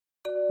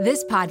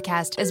This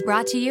podcast is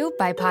brought to you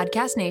by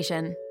Podcast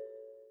Nation.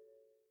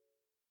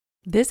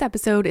 This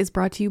episode is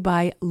brought to you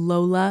by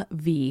Lola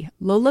V.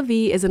 Lola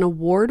V is an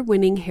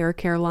award-winning hair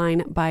care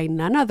line by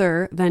none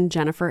other than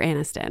Jennifer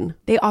Aniston.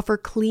 They offer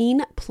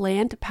clean,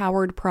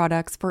 plant-powered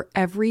products for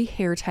every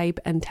hair type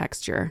and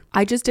texture.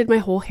 I just did my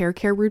whole hair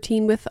care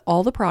routine with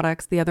all the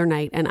products the other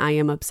night, and I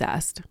am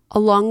obsessed.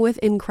 Along with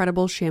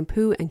incredible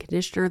shampoo and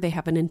conditioner, they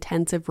have an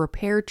intensive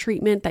repair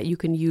treatment that you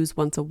can use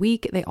once a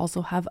week. They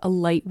also have a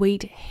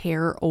lightweight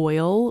hair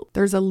oil.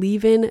 There's a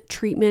leave-in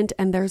treatment,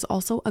 and there's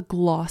also a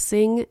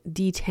glossing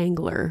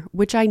detangler,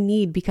 which I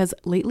need because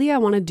lately I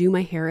want to do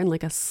my hair in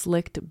like a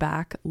slicked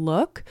back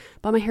look,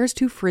 but my hair's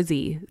too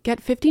frizzy.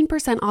 Get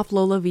 15% off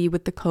Lola V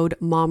with the code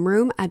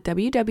MOMROOM at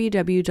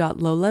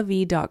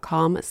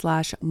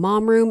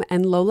www.lolav.com/momroom,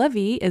 and Lola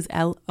V is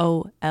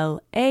LOLAVIE.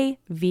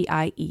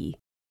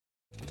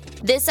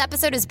 This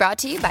episode is brought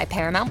to you by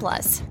Paramount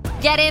Plus.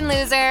 Get in,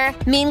 loser!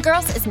 Mean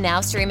Girls is now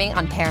streaming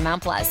on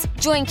Paramount Plus.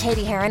 Join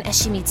Katie Heron as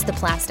she meets the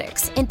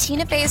plastics in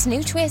Tina Fey's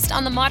new twist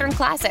on the modern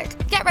classic.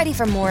 Get ready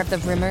for more of the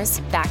rumors,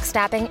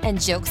 backstabbing, and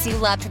jokes you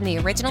loved from the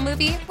original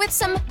movie with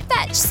some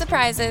fetch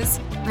surprises.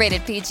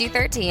 Rated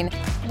PG-13.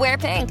 Wear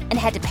pink and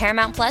head to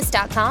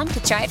ParamountPlus.com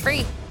to try it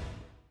free.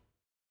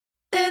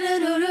 And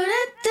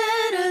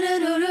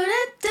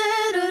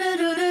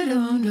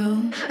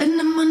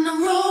I'm on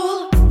a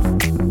roll.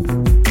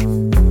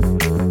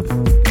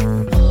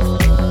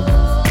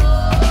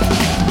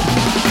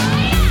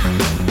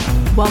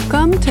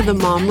 Welcome to the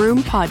Mom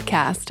Room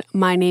podcast.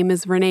 My name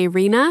is Renee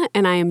Rena,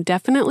 and I am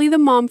definitely the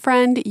mom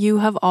friend you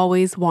have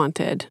always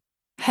wanted.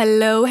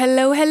 Hello.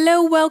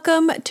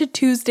 Welcome to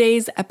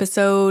Tuesday's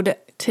episode.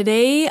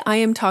 Today, I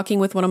am talking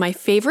with one of my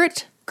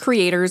favorite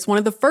creators, one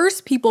of the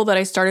first people that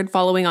I started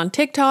following on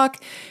TikTok.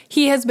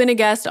 He has been a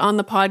guest on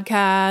the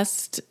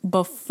podcast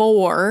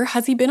before.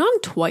 Has he been on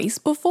twice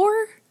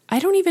before? I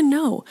don't even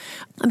know.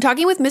 I'm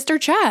talking with Mr.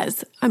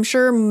 Chazz. I'm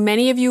sure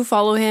many of you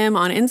follow him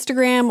on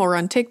Instagram or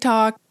on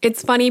TikTok.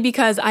 It's funny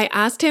because I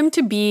asked him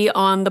to be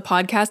on the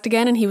podcast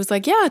again and he was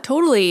like, yeah,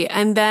 totally.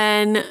 And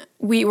then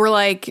we were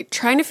like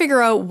trying to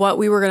figure out what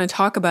we were going to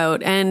talk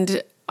about.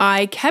 And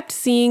I kept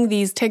seeing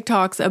these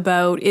TikToks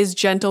about, is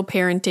gentle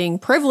parenting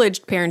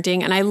privileged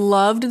parenting? And I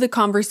loved the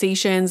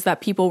conversations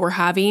that people were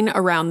having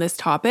around this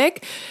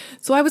topic.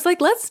 So I was like,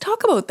 let's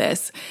talk about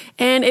this.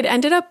 And it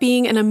ended up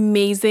being an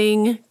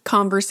amazing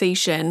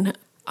conversation.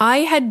 I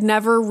had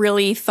never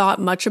really thought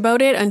much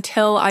about it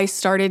until I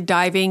started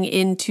diving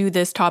into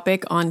this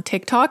topic on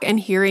TikTok and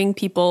hearing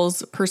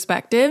people's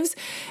perspectives.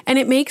 And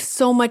it makes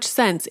so much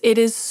sense. It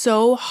is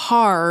so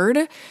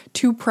hard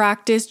to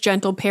practice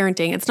gentle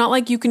parenting. It's not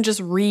like you can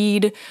just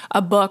read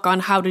a book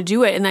on how to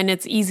do it and then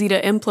it's easy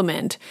to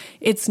implement.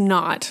 It's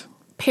not.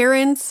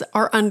 Parents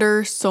are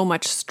under so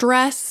much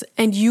stress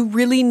and you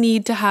really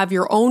need to have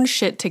your own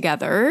shit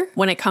together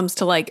when it comes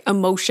to like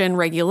emotion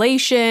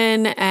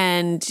regulation.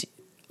 And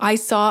I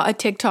saw a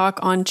TikTok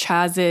on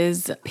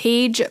Chazz's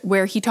page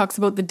where he talks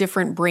about the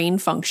different brain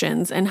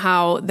functions and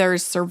how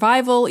there's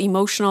survival,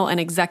 emotional, and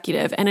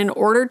executive. And in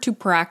order to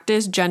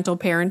practice gentle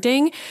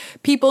parenting,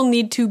 people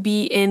need to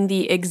be in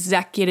the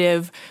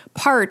executive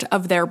part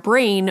of their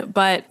brain.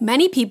 But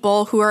many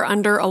people who are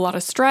under a lot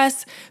of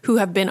stress, who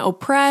have been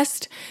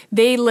oppressed,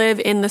 they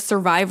live in the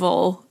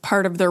survival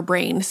part of their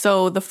brain.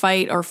 So the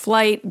fight or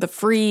flight, the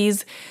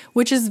freeze,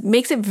 which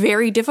makes it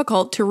very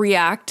difficult to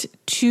react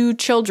to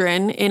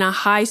children in a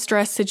high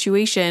stress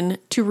situation,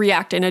 to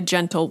react in a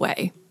gentle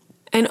way.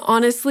 And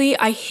honestly,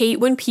 I hate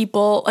when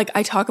people, like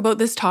I talk about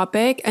this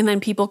topic and then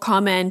people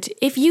comment,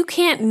 if you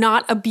can't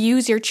not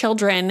abuse your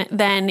children,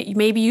 then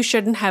maybe you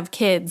shouldn't have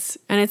kids.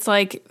 And it's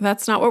like,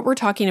 that's not what we're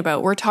talking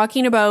about. We're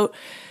talking about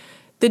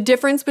the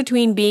difference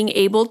between being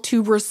able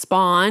to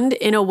respond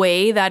in a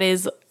way that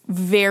is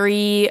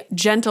very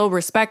gentle,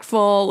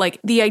 respectful, like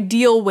the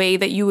ideal way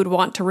that you would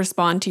want to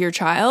respond to your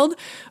child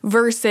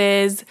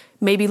versus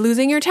maybe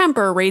losing your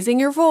temper, raising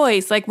your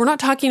voice. Like we're not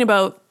talking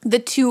about the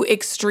two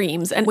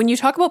extremes. And when you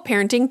talk about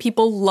parenting,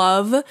 people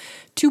love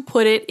to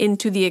put it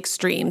into the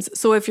extremes.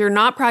 So if you're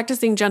not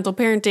practicing gentle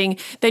parenting,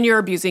 then you're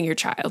abusing your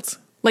child.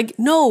 Like,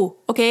 no,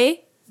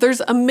 okay?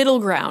 There's a middle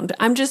ground.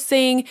 I'm just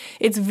saying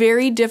it's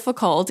very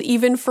difficult,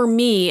 even for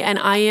me, and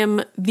I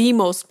am the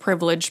most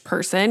privileged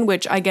person,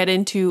 which I get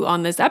into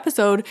on this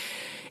episode.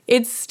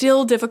 It's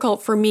still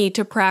difficult for me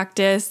to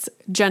practice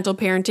gentle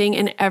parenting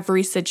in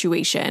every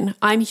situation.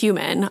 I'm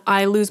human.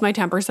 I lose my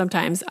temper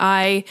sometimes.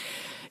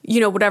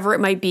 Whatever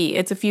it might be.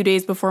 It's a few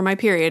days before my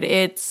period.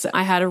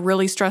 I had a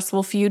really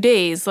stressful few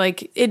days.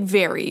 Like, it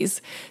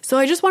varies. So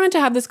I just wanted to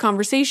have this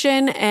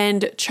conversation,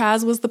 and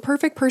Chazz was the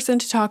perfect person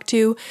to talk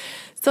to.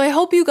 So I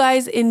hope you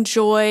guys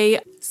enjoy.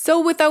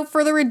 So without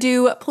further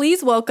ado,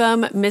 please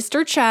welcome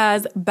Mr.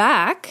 Chazz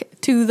back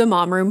to the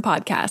Mom Room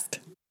podcast.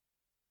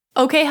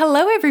 Okay,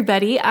 hello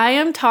everybody. I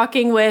am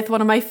talking with one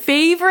of my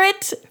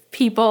favorite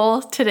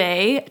people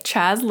today,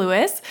 Chazz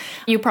Lewis.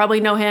 You probably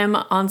know him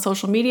on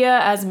social media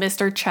as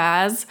Mr.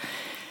 Chazz.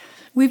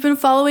 We've been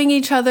following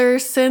each other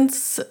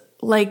since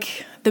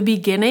like the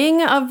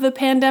beginning of the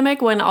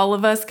pandemic when all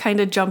of us kind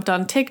of jumped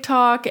on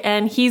TikTok,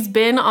 and he's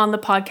been on the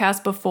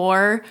podcast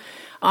before.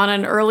 On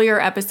an earlier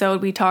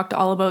episode, we talked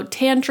all about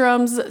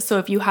tantrums. So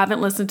if you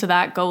haven't listened to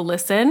that, go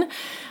listen.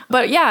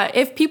 But yeah,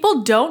 if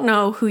people don't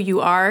know who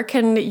you are,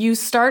 can you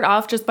start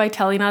off just by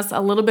telling us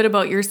a little bit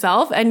about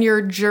yourself and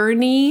your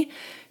journey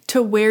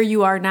to where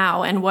you are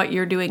now and what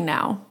you're doing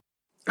now?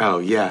 Oh,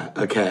 yeah.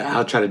 Okay.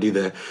 I'll try to do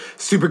the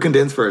super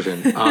condensed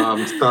version.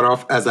 Start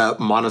off as a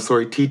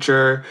Montessori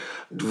teacher,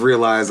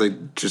 realized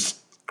just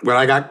when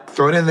I got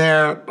thrown in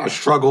there, I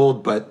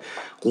struggled, but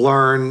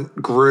learned,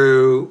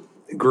 grew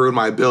in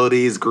my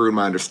abilities, grew in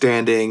my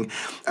understanding.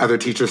 Other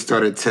teachers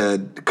started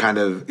to kind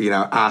of,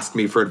 ask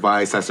me for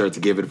advice. I started to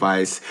give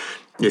advice.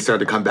 They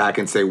started to come back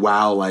and say,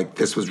 wow, like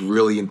this was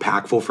really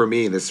impactful for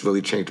me. And this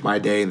really changed my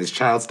day and this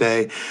child's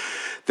day.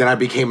 Then I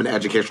became an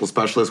educational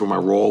specialist where my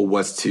role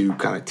was to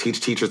kind of teach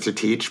teachers to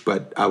teach,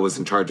 but I was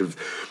in charge of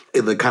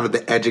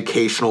the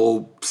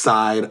educational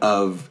side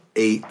of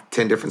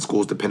 8-10 different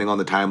schools, depending on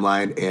the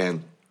timeline.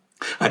 And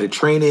I did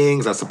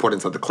trainings, I supported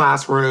inside the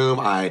classroom,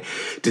 I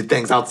did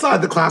things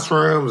outside the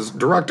classroom, was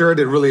director,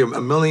 did really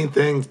a million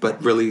things,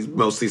 but really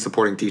mostly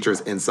supporting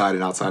teachers inside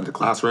and outside the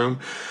classroom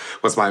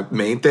was my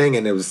main thing.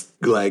 And it was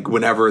like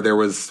whenever there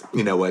was,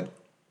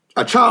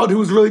 a child who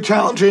was really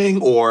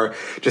challenging or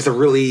just a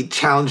really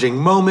challenging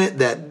moment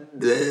that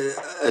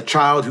a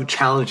child who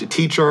challenged a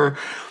teacher,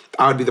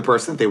 I would be the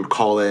person that they would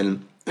call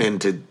in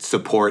and to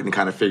support and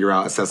kind of figure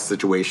out, assess the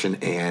situation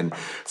and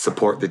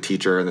support the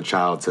teacher and the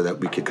child so that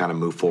we could kind of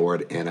move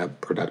forward in a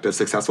productive,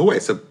 successful way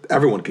so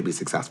everyone could be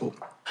successful.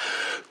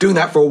 Doing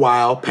that for a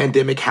while,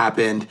 pandemic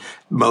happened.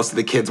 Most of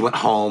the kids went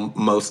home.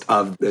 Most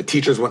of the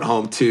teachers went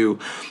home too.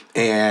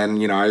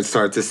 And, I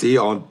started to see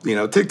on,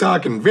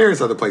 TikTok and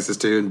various other places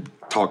too, and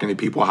talking to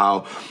people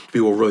how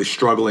people were really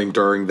struggling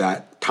during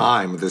that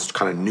time, this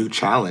kind of new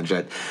challenge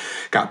that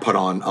got put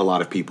on a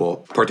lot of people,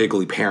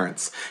 particularly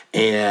parents.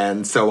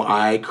 And so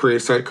I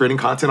started creating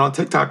content on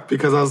TikTok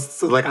because I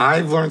was like,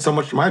 I've learned so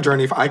much in my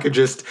journey. If I could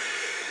just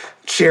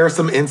share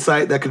some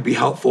insight that could be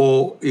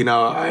helpful,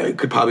 I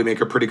could probably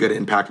make a pretty good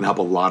impact and help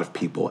a lot of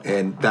people.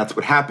 And that's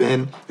what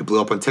happened. It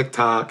blew up on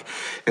TikTok,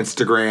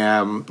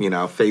 Instagram,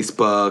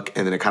 Facebook,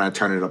 and then it kind of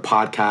turned into a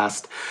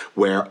podcast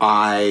where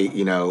I,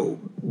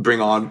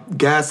 bring on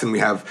guests and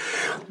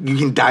you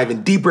can dive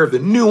in deeper of the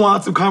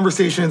nuance of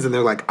conversations, and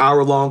they're like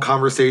hour-long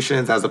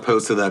conversations as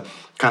opposed to the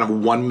kind of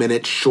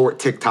 1-minute short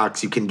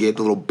TikToks you can get,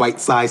 the little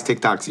bite-sized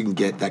TikToks you can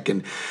get that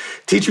can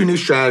teach you a new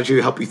strategy,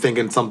 help you think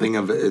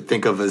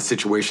of a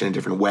situation in a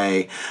different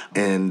way.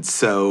 And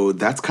so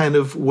that's kind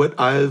of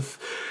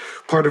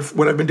part of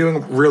what I've been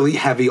doing, really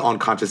heavy on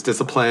conscious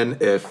discipline.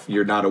 If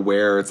you're not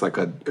aware, it's like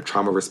a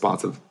trauma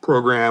responsive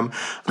program.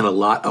 And a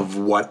lot of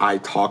what I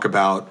talk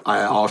about,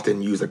 I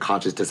often use a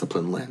conscious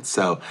discipline lens.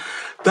 So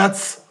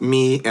that's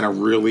me in a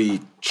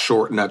really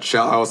short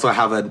nutshell. I also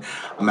have a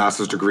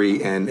master's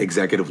degree in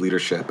executive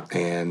leadership.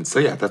 And so,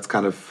 yeah, that's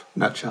kind of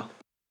nutshell.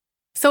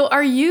 So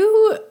are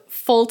you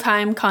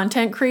full-time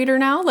content creator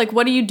now? Like,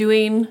 what are you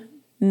doing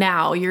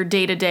now, your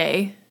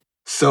day-to-day?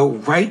 So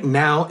right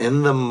now,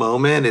 in the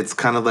moment, it's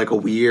kind of like a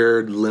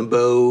weird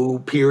limbo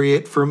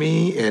period for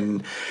me.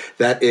 And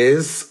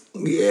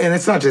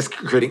it's not just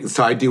creating.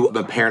 So I'm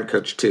a parent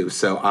coach too.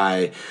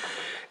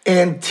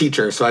 And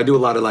teacher. So I do a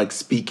lot of like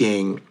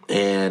speaking,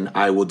 and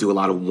I will do a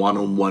lot of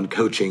one-on-one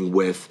coaching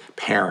with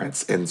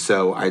parents. And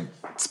so I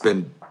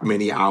spend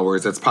many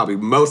hours. That's probably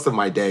most of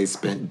my day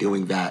spent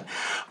doing that.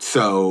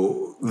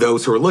 So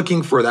those who are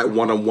looking for that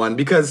one-on-one,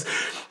 because,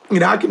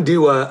 I can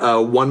do a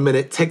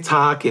 1-minute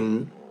TikTok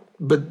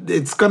but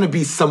it's going to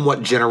be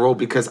somewhat general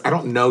because I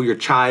don't know your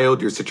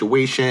child, your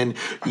situation,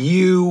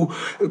 you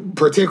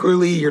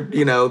particularly,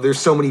 there's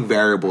so many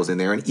variables in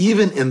there. And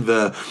even in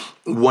the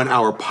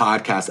 1-hour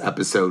podcast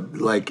episode,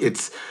 like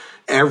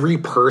every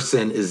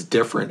person is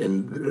different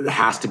and it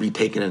has to be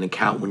taken into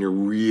account when you're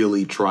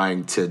really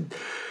trying to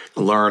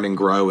learn and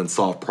grow and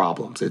solve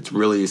problems. It's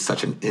really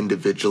such an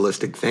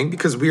individualistic thing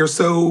because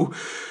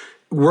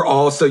we're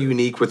all so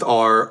unique with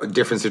our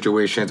different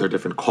situations, our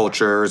different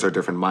cultures, our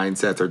different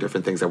mindsets, our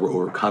different things that we're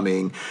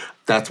overcoming.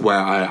 That's why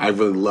I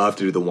really love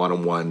to do the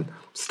one-on-one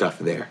stuff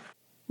there.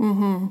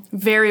 Mm-hmm.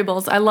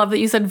 Variables. I love that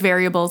you said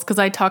variables because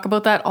I talk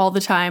about that all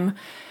the time.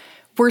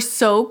 We're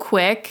so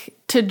quick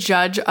to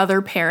judge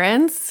other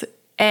parents,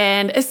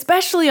 and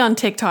especially on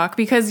TikTok,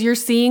 because you're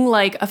seeing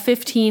like a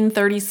 15,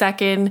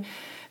 30-second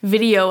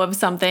video of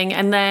something,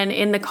 and then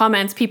in the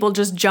comments, people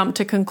just jump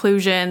to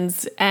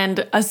conclusions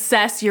and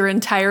assess your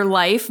entire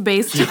life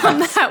based on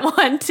that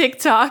one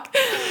TikTok.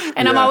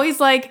 And I'm always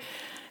like,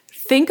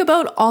 think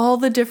about all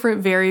the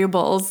different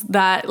variables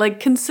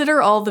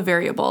consider all the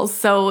variables.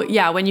 So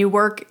yeah, when you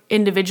work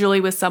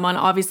individually with someone,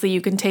 obviously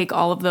you can take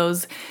all of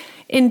those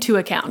into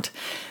account.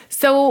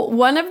 So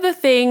one of the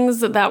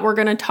things that we're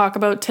going to talk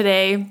about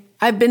today,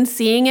 I've been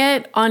seeing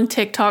it on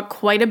TikTok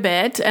quite a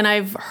bit, and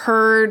I've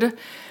heard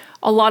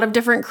a lot of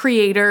different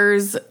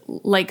creators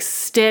like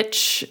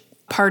stitch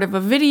part of a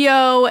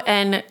video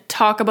and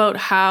talk about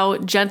how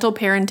gentle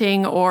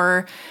parenting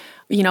or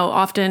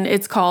often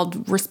it's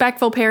called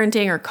respectful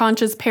parenting or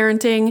conscious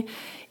parenting,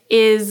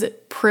 is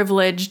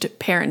privileged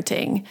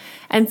parenting.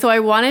 And so I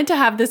wanted to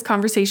have this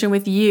conversation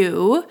with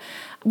you.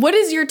 What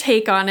is your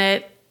take on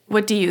it?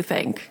 What do you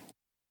think?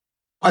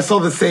 I saw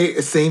the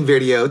same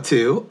video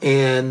too.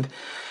 And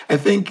I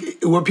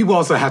think what people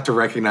also have to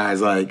recognize,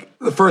 like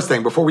the first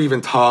thing, before we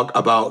even talk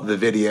about the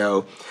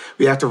video,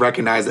 we have to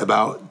recognize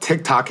about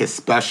TikTok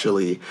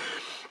especially,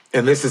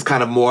 and this is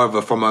kind of more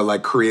of from a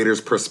like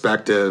creator's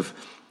perspective,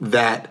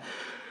 that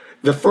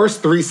the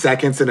first 3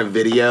 seconds in a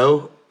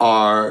video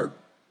are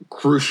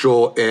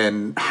crucial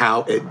in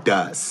how it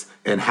does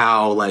and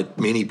how like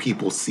many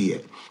people see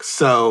it.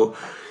 So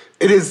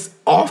it is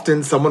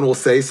often someone will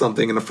say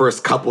something in the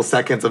first couple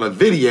seconds of a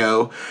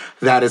video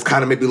that is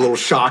kind of maybe a little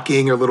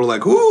shocking or a little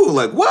like, ooh,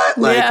 like what?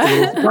 Like a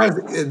little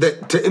surprising,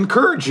 to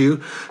encourage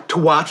you to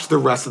watch the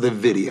rest of the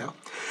video.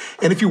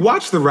 And if you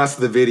watch the rest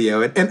of the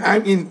video, and I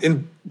mean,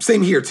 and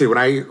same here too, when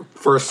I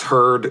first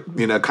heard,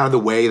 kind of the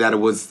way that it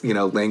was,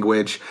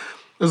 language,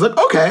 it was like,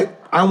 okay,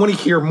 I want to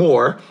hear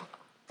more.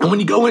 And when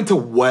you go into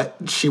what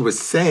she was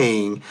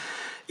saying,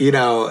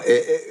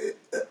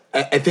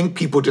 I think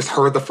people just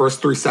heard the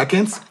first 3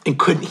 seconds and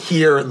couldn't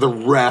hear the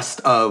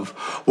rest of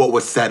what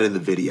was said in the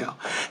video.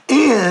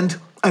 And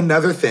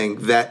another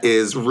thing that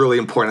is really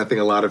important, I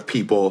think a lot of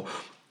people,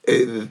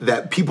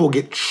 that people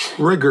get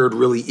triggered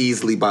really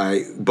easily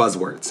by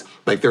buzzwords.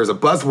 Like there's a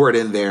buzzword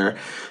in there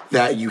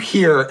that you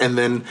hear and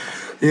then,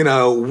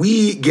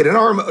 we get in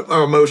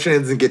our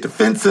emotions and get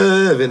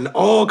defensive and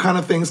all kind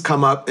of things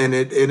come up and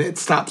it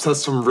stops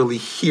us from really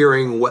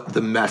hearing what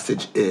the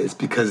message is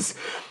because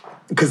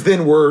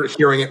then we're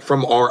hearing it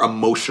from our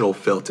emotional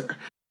filter.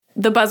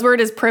 The buzzword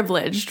is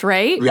privileged,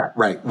 right? Yeah,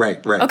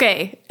 right.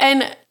 Okay.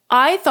 And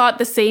I thought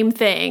the same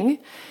thing.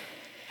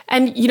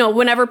 And,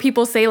 whenever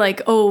people say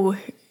like, oh,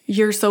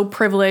 you're so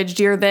privileged,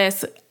 you're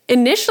this,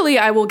 initially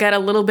I will get a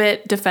little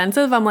bit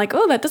defensive. I'm like,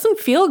 oh, that doesn't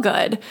feel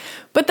good.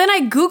 But then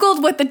I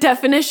Googled what the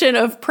definition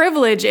of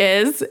privilege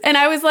is. And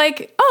I was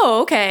like,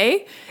 oh,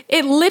 okay.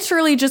 It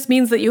literally just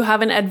means that you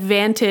have an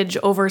advantage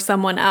over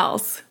someone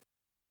else.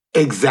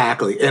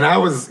 Exactly. And I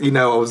was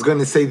going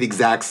to say the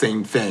exact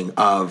same thing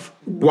of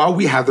while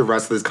we have the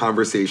rest of this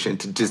conversation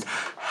to just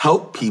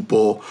help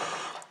people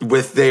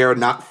with their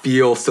not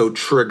feel so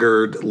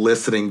triggered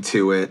listening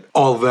to it.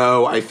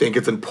 Although I think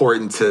it's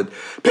important to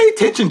pay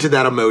attention to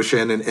that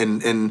emotion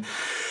and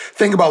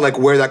think about like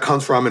where that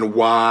comes from and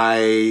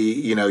why,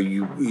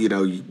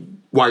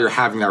 why you're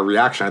having that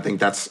reaction. I think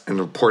that's an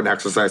important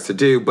exercise to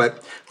do,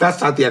 but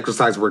that's not the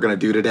exercise we're going to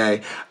do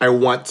today. I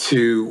want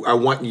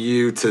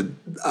you to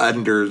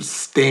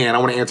understand. I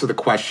want to answer the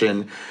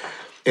question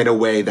in a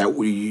way that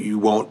you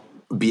won't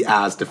be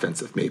as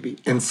defensive maybe.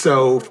 And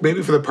so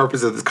maybe for the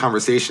purpose of this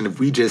conversation, if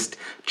we just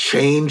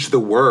change the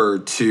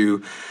word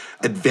to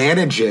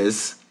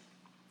advantages,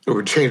 or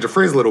we change the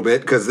phrase a little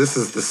bit, because this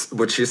is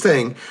what she's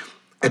saying,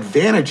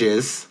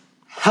 advantages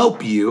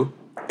help you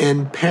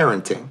in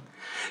parenting.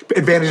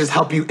 Advantages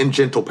help you in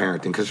gentle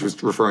parenting, because she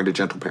was referring to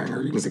gentle parenting,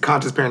 or you can say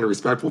conscious parenting or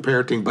respectful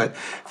parenting, but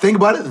think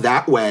about it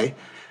that way.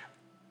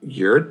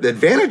 The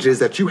advantages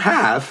that you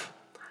have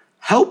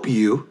help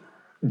you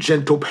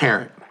gentle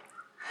parent.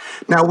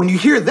 Now, when you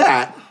hear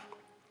that,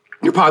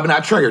 you're probably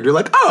not triggered. You're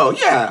like, oh,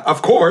 yeah,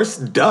 of course,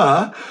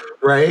 duh,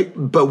 right?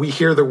 But we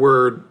hear the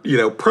word,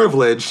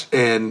 privilege,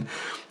 and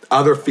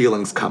other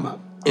feelings come up.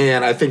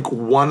 And I think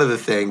one of the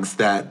things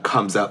that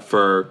comes up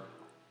for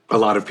a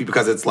lot of people,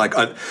 because it's like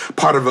a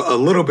part of a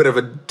little bit of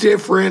a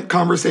different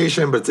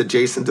conversation, but it's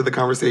adjacent to the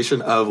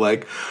conversation of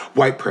like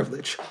white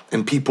privilege.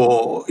 And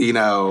people,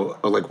 are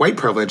like white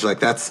privilege, like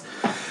that's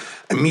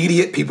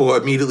immediate. People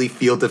immediately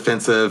feel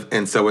defensive.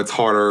 And so it's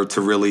harder to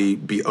really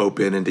be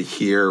open and to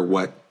hear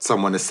what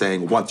someone is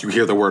saying once you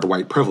hear the word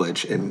white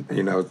privilege. And,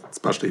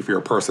 especially if you're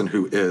a person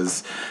who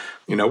is,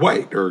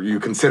 white, or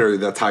you consider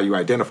that's how you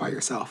identify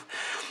yourself.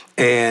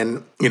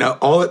 And,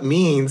 all it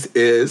means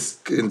is,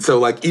 and so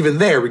like even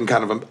there, we can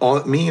kind of, all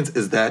it means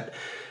is that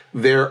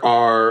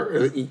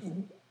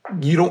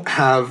you don't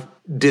have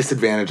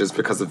disadvantages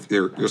because of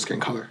your skin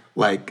color.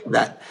 Like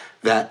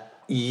that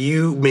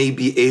you may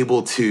be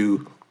able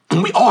to,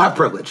 we all have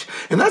privilege.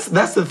 And that's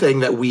the thing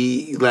that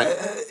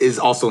is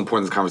also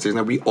important in this conversation,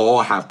 that we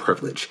all have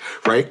privilege,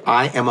 right?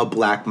 I am a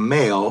Black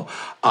male.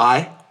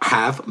 I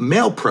have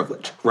male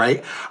privilege,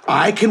 right?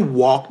 I can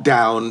walk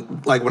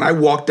down, like when I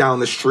walk down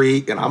the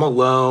street and I'm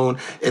alone,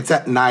 it's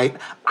at night,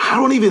 I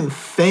don't even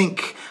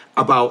think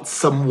about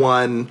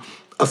someone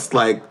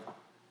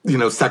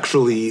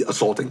sexually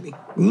assaulting me.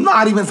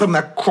 Not even something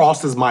that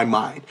crosses my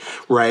mind,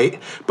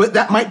 right? But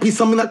that might be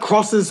something that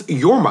crosses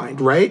your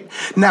mind, right?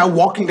 Now,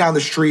 walking down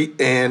the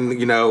street and,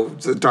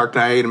 it's a dark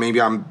night and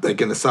maybe I'm like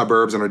in the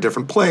suburbs in a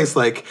different place,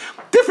 like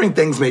different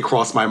things may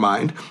cross my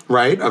mind,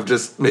 right? Of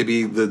just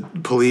maybe the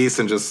police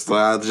and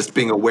just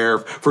being aware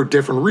for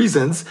different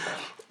reasons.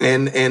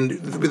 And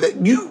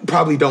you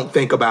probably don't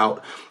think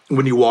about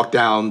when you walk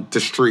down the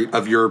street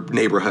of your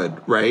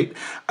neighborhood, right?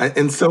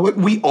 And so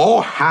we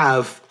all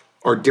have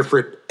our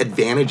different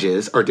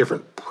advantages, our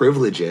different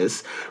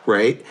privileges,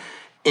 right?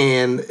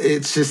 And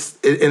it's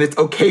just, and it's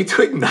okay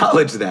to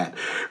acknowledge that,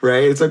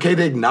 right? It's okay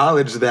to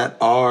acknowledge that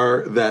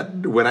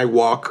when I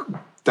walk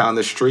down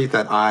the street,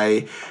 that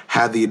I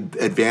have the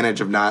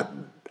advantage of not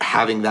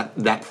having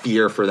that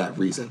fear for that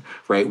reason,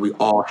 right? We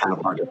all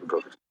have our different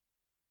privileges.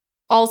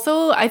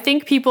 Also, I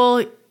think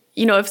people,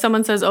 if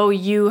someone says, oh,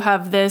 you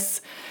have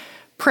this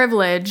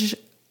privilege,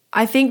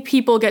 I think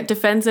people get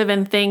defensive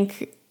and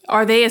think,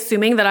 are they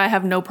assuming that I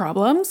have no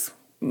problems?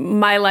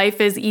 My life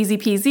is easy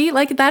peasy.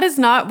 Like, that is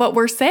not what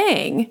we're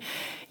saying.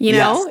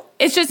 Yes.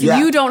 It's just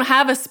you don't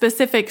have a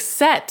specific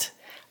set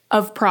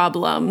of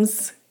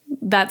problems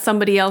that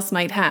somebody else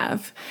might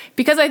have.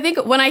 Because I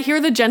think when I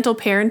hear the gentle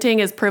parenting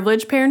is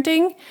privileged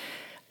parenting,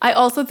 I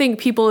also think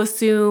people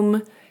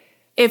assume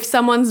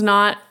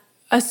that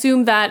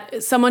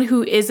someone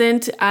who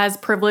isn't as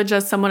privileged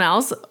as someone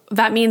else,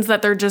 that means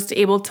that they're just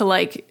able to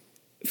like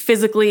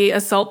physically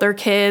assault their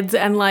kids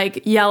and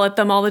like yell at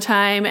them all the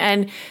time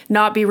and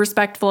not be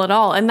respectful at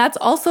all. And that's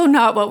also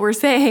not what we're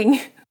saying.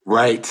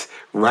 Right.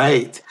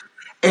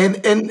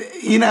 And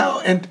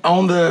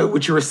on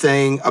what you were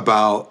saying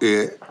about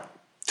it,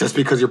 just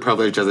because you're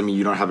privileged doesn't mean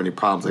you don't have any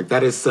problems. Like,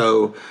 that is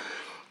so,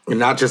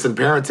 not just in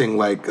parenting,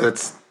 like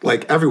that's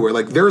like everywhere.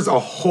 Like, there's a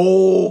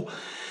whole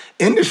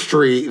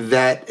industry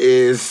that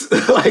is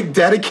like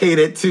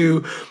dedicated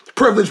to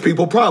privileged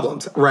people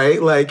problems,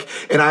 right? Like,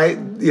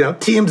 and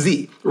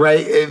TMZ,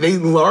 right? They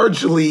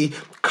largely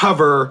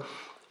cover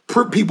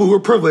people who are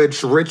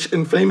privileged, rich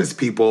and famous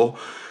people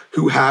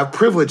who have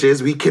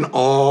privileges. We can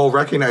all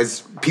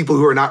recognize people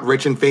who are not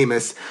rich and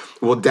famous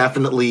will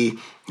definitely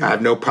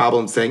have no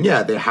problem saying,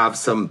 yeah, they have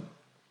some,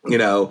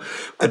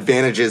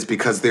 advantages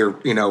because they're,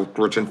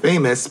 rich and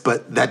famous,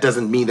 but that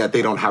doesn't mean that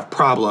they don't have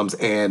problems.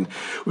 And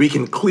we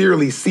can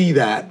clearly see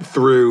that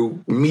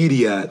through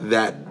media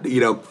that,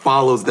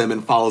 follows them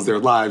and follows their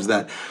lives,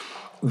 that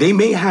they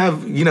may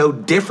have,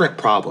 different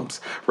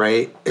problems,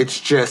 right? It's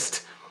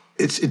just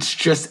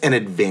an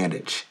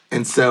advantage.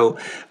 And so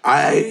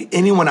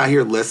anyone out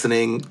here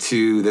listening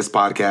to this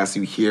podcast,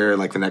 you hear,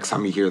 like, the next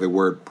time you hear the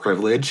word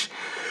privilege,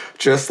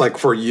 just like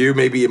for you,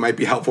 maybe it might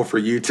be helpful for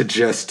you to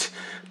just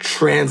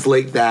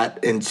translate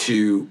that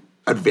into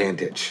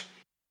advantage.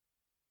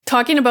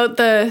 Talking about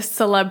the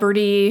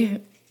celebrity,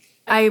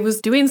 I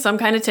was doing some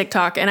kind of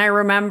TikTok, and I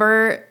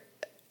remember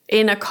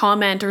in a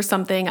comment or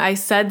something, I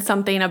said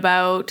something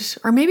about,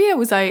 or maybe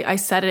I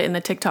said it in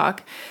the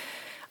TikTok.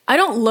 I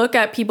don't look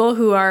at people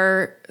who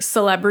are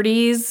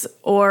celebrities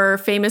or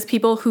famous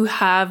people who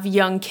have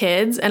young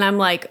kids and I'm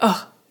like,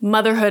 oh,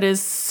 motherhood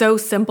is so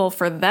simple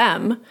for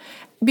them.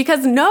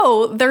 Because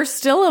no, they're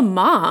still a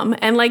mom.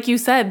 And like you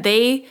said,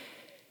 they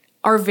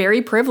are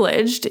very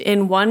privileged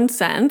in one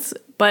sense,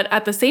 but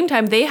at the same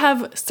time, they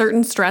have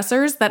certain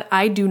stressors that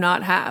I do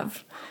not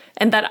have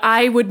and that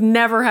I would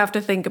never have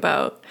to think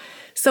about.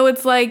 So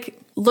it's like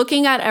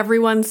looking at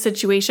everyone's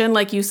situation,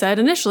 like you said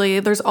initially,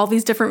 there's all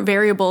these different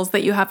variables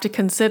that you have to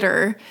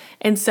consider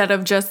instead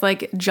of just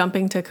like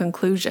jumping to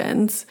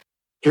conclusions.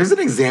 Here's an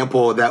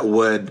example that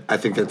I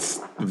think it's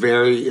a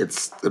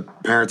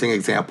parenting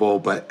example,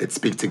 but it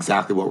speaks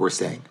exactly what we're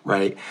saying,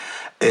 right?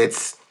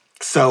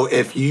 So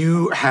if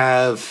you're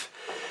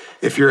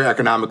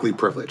economically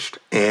privileged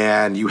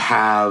and you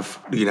have,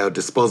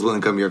 disposable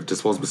income,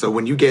 so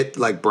when you get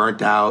like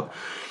burnt out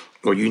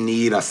or you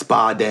need a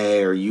spa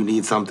day or you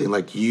need something,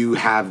 like, you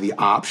have the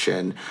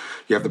option,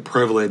 you have the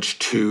privilege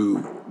to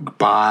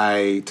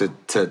buy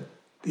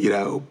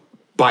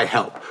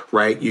help,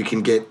 right? You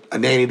can get a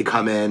nanny to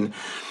come in,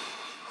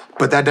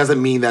 but that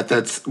doesn't mean but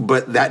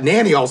that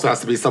nanny also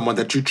has to be someone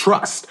that you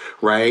trust,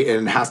 right?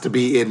 And it has to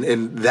be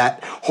in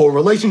that whole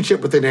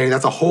relationship with the nanny.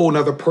 That's a whole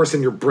nother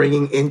person you're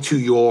bringing into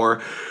your,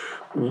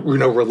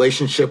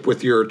 relationship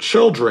with your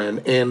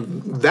children.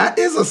 And that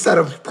is a set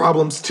of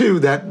problems too,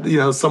 that,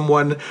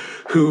 someone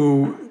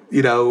who,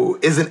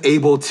 isn't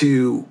able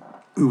to,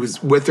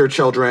 who's with their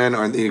children,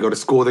 or they go to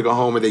school, they go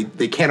home, or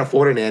they can't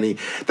afford a nanny,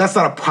 that's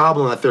not a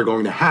problem that they're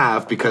going to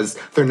have because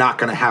they're not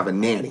going to have a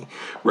nanny,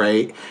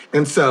 right?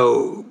 And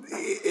so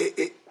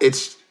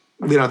it's,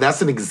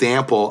 that's an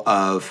example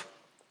of,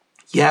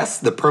 yes,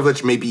 the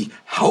privilege may be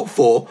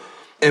helpful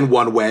in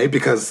one way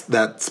because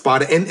that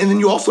spot, and then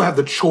you also have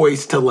the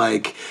choice to,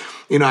 like,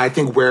 I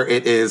think where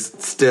it is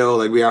still,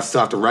 like, we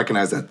still have to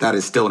recognize that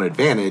is still an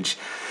advantage,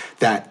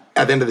 that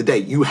at the end of the day,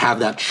 you have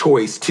that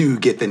choice to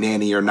get the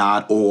nanny or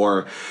not,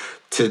 or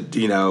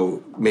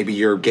to, maybe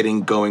you're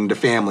going to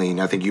family.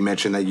 And I think you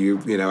mentioned that you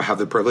have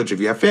the privilege, if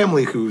you have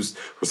family who's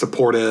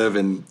supportive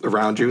and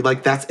around you,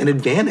 like, that's an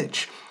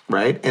advantage,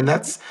 right? And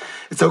it's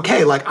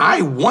okay. Like,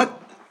 I want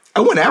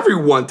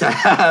everyone to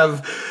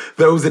have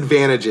those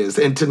advantages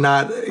and to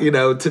not,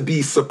 to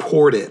be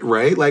supported,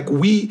 right? Like,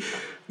 we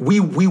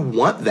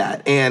want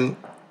that. And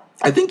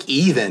I think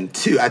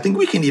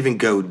we can even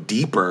go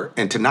deeper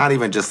and to not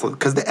even just,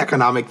 because the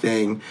economic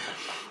thing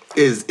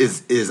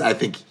is I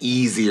think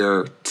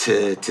easier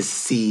to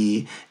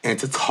see and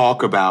to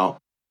talk about.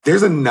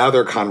 There's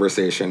another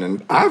conversation,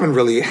 and I haven't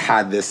really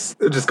had this,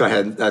 just go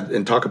ahead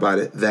and talk about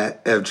it,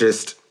 that of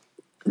just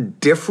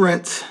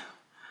different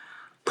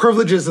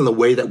privileges in the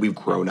way that we've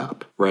grown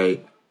up,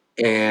 right?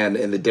 And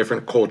in the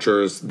different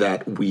cultures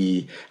that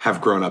we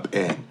have grown up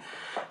in,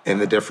 and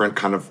the different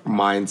kind of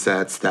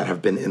mindsets that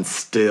have been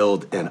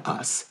instilled in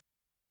us.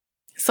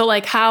 So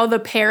like how the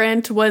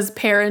parent was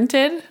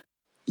parented?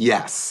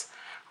 Yes.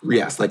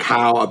 Yes, like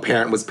how a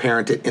parent was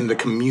parented in the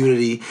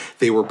community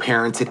they were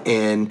parented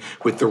in,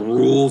 with the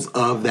rules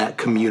of that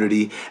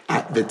community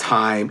at the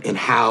time, and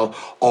how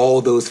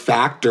all those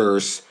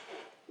factors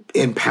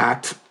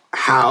impact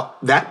how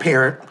that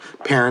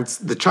parents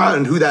the child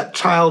and who that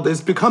child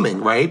is becoming,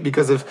 right?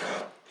 Because if,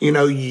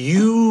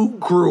 you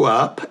grew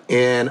up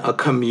in a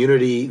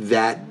community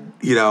that,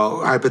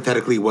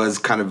 hypothetically was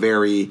kind of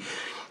very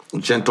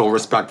gentle,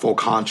 respectful,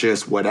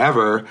 conscious,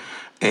 whatever,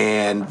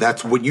 and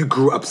that's what you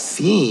grew up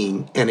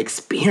seeing and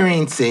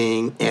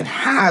experiencing and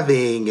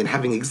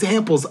having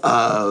examples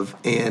of,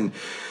 and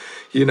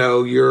maybe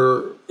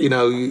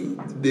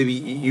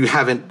you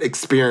haven't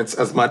experienced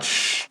as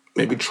much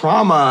maybe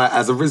trauma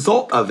as a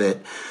result of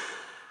it.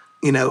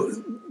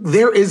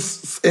 There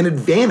is an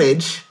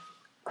advantage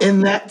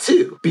in that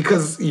too,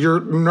 because your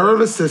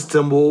nervous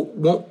system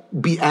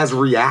won't be as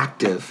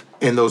reactive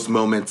in those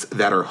moments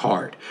that are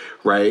hard,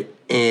 right?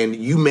 And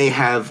you may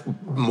have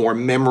more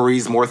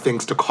memories, more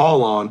things to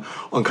call on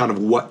kind of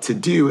what to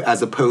do,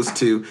 as opposed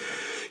to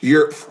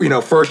your,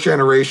 first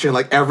generation,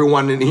 like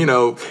everyone,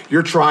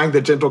 you're trying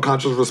the gentle,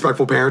 conscious,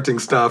 respectful parenting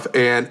stuff,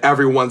 and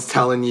everyone's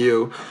telling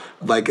you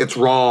like it's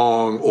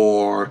wrong,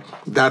 or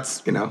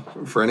that's,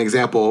 for an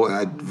example,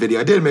 a video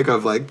I did make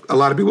of, like, a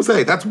lot of people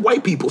say that's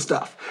white people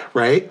stuff,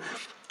 right?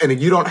 And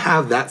if you don't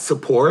have that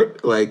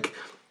support, like,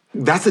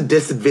 that's a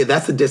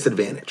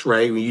disadvantage,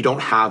 right? When you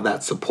don't have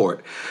that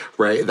support,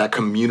 right? That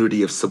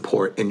community of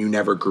support, and you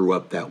never grew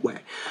up that way.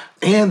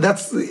 And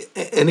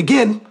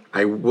again,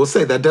 I will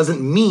say that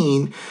doesn't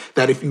mean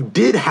that if you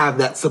did have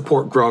that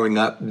support growing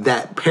up,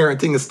 that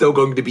parenting is still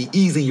going to be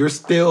easy. You're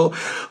still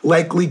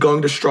likely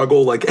going to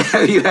struggle like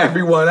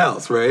everyone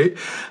else, right?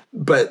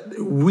 But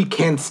we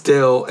can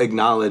still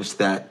acknowledge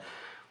that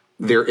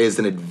there is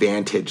an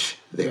advantage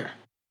there.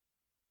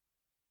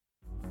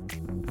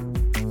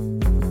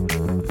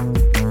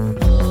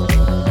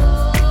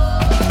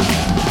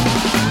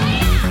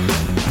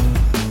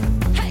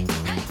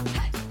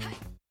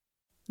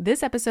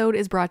 This episode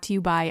is brought to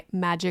you by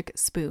Magic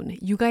Spoon.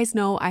 You guys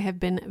know I have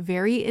been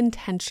very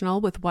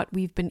intentional with what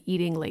we've been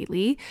eating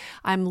lately.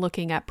 I'm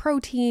looking at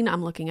protein,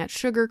 I'm looking at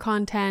sugar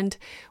content,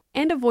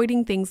 and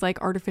avoiding things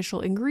like artificial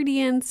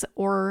ingredients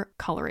or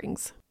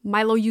colorings.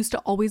 Milo used to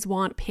always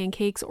want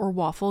pancakes or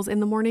waffles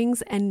in the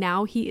mornings, and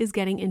now he is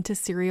getting into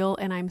cereal,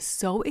 and I'm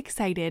so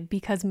excited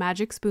because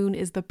Magic Spoon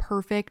is the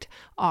perfect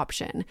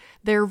option.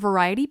 Their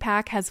variety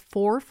pack has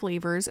 4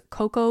 flavors: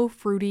 cocoa,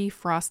 fruity,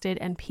 frosted,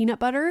 and peanut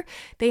butter.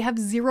 They have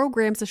 0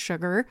 grams of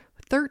sugar,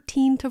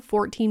 13 to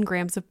 14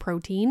 grams of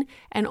protein,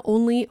 and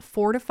only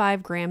 4 to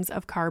 5 grams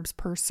of carbs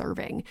per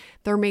serving.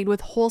 They're made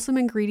with wholesome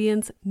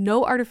ingredients,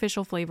 no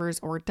artificial flavors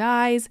or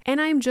dyes,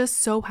 and I'm just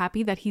so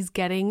happy that he's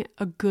getting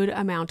a good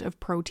amount of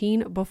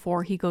protein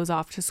before he goes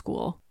off to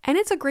school. And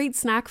it's a great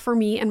snack for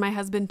me and my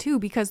husband too,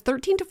 because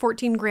 13 to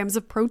 14 grams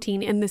of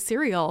protein in the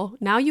cereal,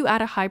 now you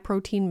add a high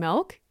protein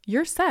milk,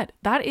 you're set.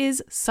 That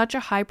is such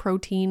a high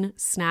protein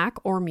snack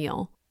or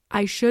meal.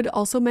 I should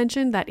also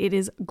mention that it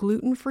is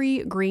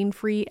gluten-free,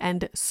 grain-free,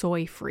 and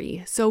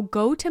soy-free. So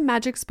go to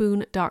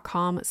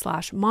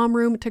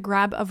magicspoon.com/momroom to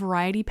grab a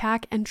variety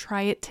pack and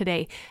try it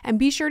today. And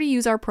be sure to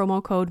use our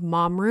promo code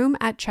MOMROOM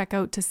at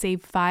checkout to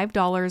save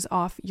 $5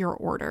 off your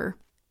order.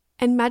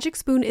 And Magic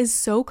Spoon is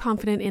so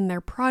confident in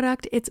their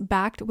product, it's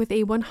backed with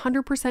a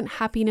 100%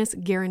 happiness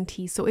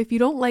guarantee. So if you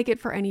don't like it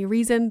for any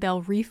reason,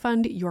 they'll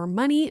refund your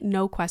money,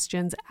 no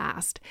questions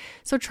asked.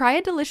 So try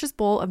a delicious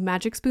bowl of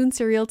Magic Spoon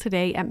cereal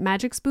today at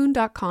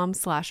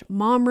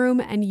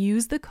magicspoon.com/momroom and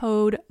use the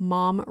code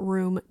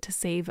MOMROOM to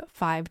save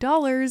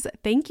 $5.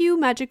 Thank you,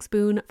 Magic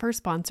Spoon, for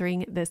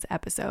sponsoring this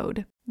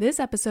episode. This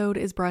episode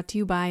is brought to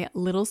you by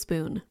Little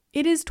Spoon.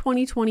 It is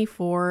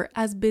 2024.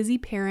 As busy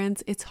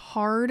parents, it's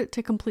hard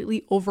to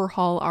completely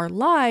overhaul our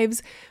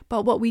lives,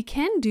 but what we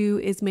can do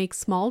is make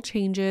small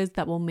changes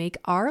that will make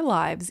our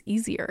lives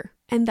easier.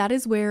 And that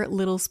is where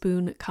Little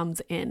Spoon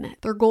comes in.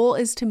 Their goal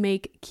is to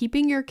make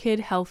keeping your kid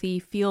healthy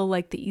feel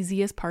like the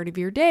easiest part of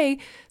your day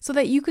so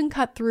that you can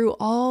cut through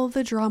all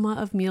the drama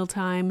of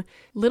mealtime.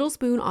 Little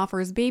Spoon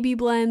offers baby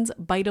blends,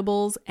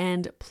 biteables,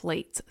 and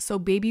plates. So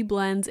baby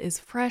blends is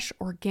fresh,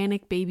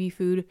 organic baby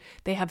food.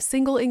 They have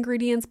single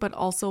ingredients, but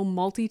also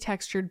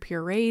multi-textured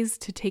purees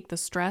to take the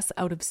stress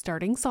out of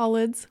starting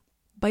solids.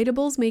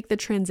 Biteables make the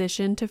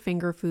transition to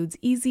finger foods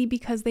easy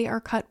because they are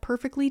cut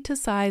perfectly to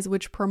size,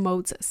 which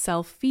promotes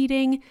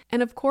self-feeding.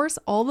 And of course,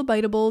 all the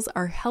biteables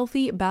are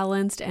healthy,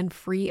 balanced, and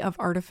free of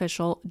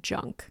artificial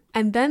junk.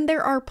 And then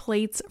there are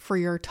plates for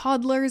your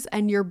toddlers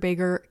and your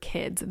bigger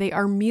kids. They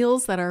are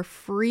meals that are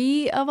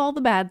free of all the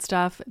bad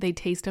stuff. They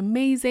taste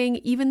amazing.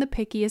 Even the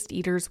pickiest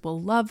eaters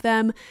will love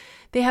them.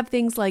 They have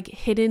things like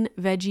hidden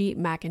veggie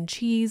mac and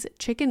cheese,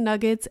 chicken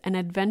nuggets, and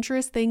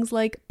adventurous things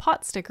like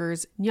pot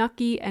stickers,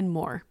 gnocchi, and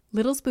more.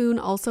 Little Spoon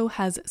also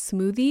has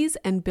smoothies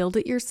and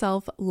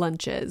build-it-yourself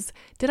lunches.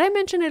 Did I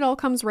mention it all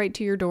comes right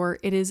to your door?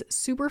 It is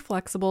super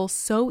flexible,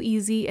 so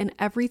easy, and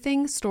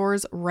everything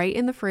stores right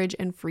in the fridge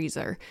and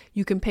freezer.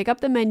 You can pick up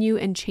the menu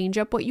and change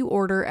up what you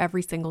order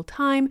every single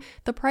time.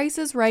 The price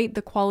is right,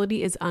 the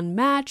quality is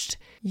unmatched.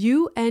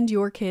 You and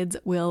your kids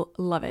will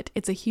love it.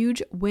 It's a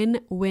huge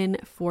win-win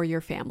for your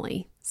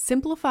family.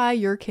 Simplify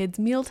your kids'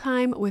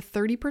 mealtime with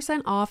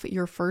 30% off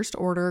your first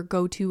order.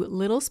 Go to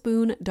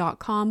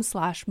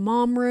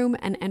littlespoon.com/momroom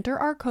and enter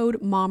our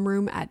code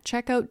momroom at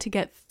checkout to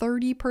get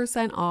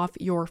 30% off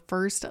your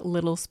first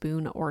Little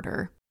Spoon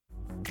order.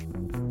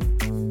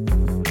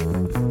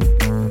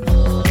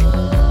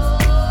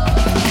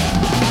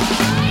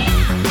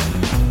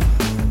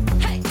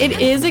 It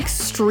is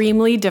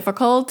extremely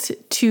difficult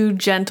to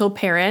gentle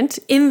parent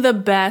in the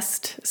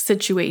best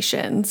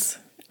situations.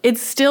 It's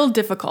still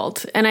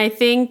difficult. And I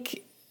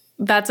think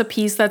that's a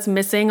piece that's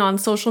missing on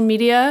social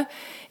media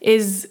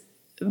is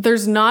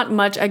there's not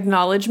much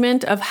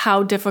acknowledgement of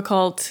how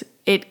difficult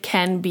it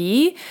can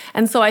be.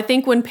 And so I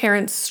think when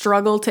parents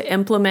struggle to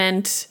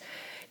implement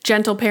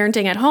gentle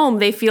parenting at home,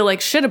 they feel like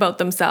shit about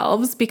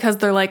themselves because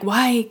they're like,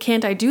 why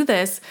can't I do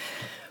this?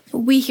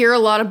 We hear a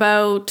lot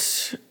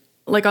about,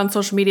 like on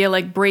social media,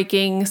 like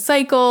breaking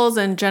cycles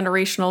and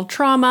generational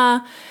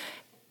trauma.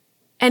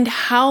 And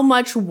how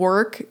much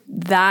work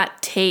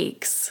that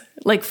takes.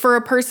 Like for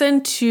a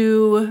person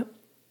to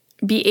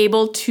be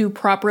able to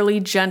properly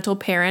gentle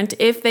parent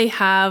if they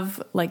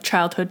have like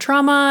childhood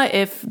trauma,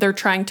 if they're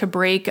trying to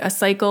break a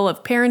cycle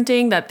of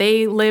parenting that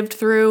they lived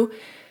through,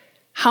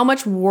 how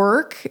much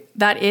work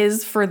that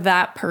is for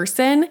that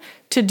person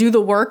to do the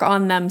work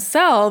on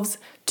themselves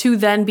to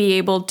then be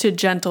able to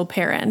gentle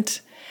parent.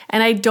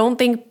 And I don't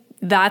think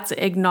that's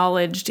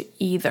acknowledged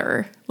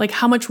either, like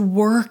how much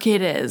work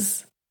it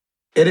is.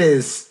 It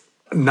is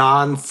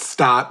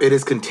nonstop. It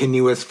is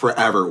continuous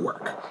forever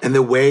work. And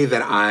the way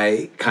that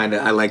I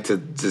like to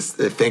just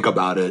think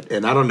about it,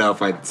 and I don't know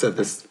if I said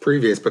this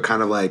previous, but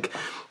kind of like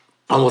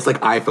almost like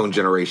iPhone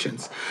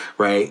generations,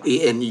 right?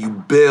 And you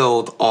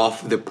build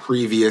off the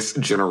previous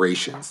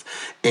generations.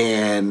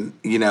 And,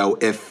 you know,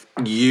 if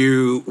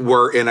you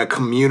were in a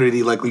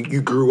community, like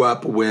you grew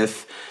up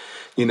with,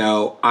 you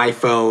know,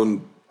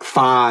 iPhone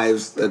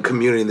 5s, a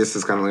community, this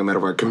is kind of like a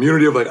metaphor, a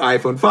community of like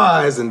iPhone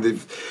 5s, and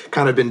they've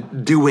kind of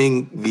been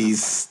doing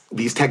these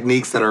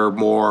techniques that are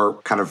more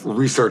kind of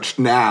researched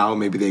now.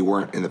 Maybe they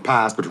weren't in the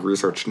past, but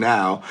researched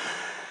now.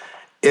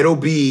 It'll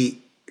be,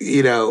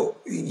 you know,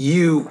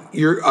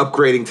 you're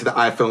upgrading to the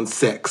iPhone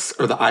 6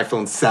 or the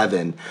iPhone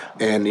 7,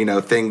 and, you know,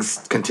 things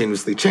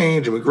continuously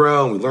change and we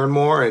grow and we learn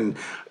more, and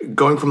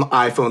going from the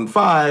iPhone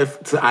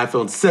 5 to the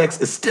iPhone 6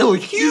 is still a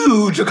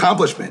huge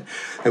accomplishment,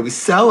 and we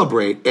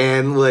celebrate,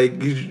 and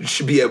like you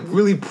should be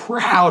really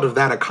proud of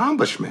that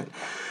accomplishment.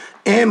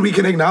 And we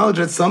can acknowledge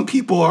that some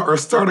people are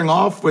starting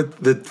off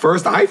with the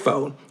first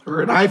iPhone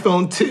or an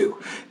iPhone 2.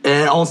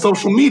 And on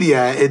social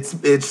media, it's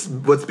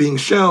what's being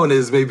shown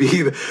is maybe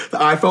the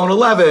iPhone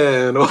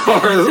 11 or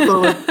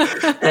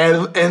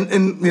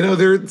and you know,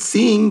 they're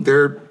seeing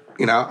their,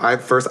 you know,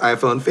 first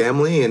iPhone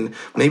family, and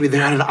maybe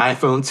they're at an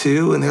iPhone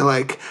 2 and they're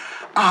like,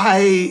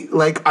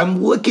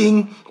 I'm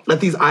looking at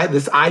this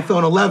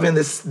iPhone 11,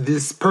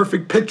 this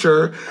perfect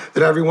picture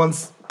that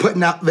everyone's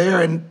putting out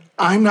there, and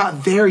I'm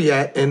not there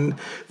yet. And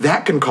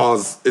that can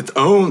cause its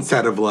own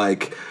set of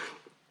like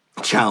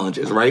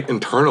challenges, right?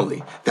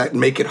 Internally, that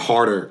make it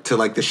harder to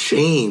like the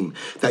shame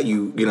that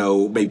you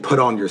know, may put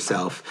on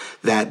yourself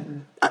that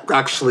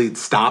actually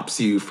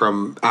stops you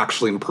from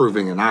actually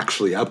improving and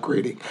actually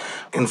upgrading.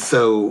 And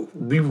so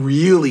we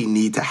really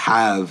need to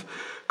have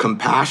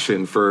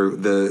compassion for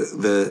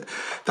the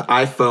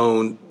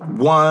iPhone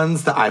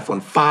 1s, the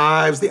iPhone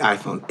 5s, the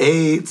iPhone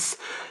 8s,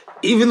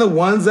 even the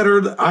ones that are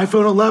the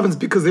iPhone 11s,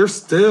 because they're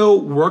still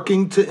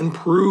working to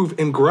improve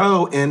and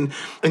grow. And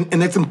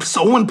it's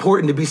so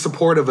important to be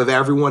supportive of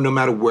everyone, no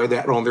matter where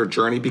they're at on their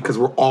journey, because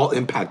we're all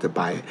impacted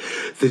by it.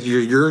 That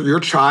your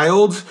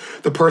child,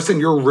 the person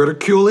you're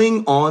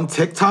ridiculing on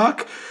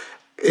TikTok,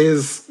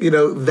 is, you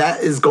know,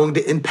 that is going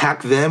to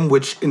impact them,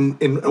 which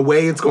in a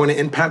way it's going to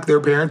impact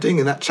their parenting,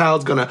 and that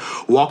child's going to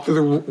walk through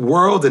the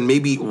world and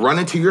maybe run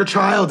into your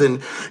child,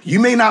 and you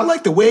may not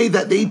like the way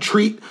that they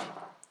treat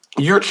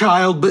your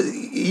child, but,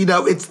 you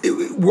know,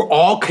 we're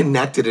all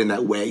connected in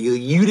that way.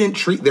 You didn't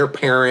treat their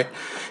parent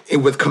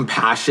with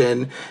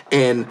compassion,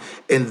 and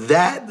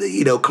that,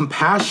 you know,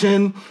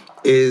 compassion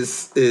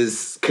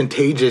is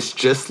contagious,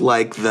 just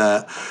like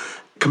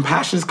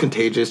compassion is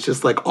contagious,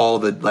 just like all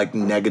the like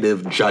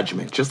negative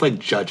judgment, just like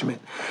judgment,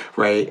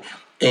 right?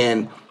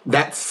 And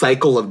that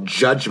cycle of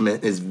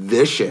judgment is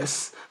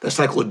vicious. That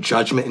cycle of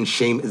judgment and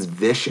shame is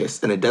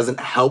vicious, and it doesn't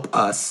help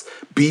us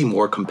be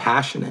more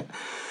compassionate.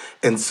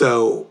 And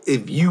so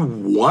if you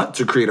want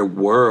to create a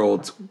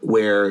world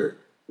where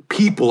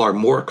people are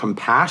more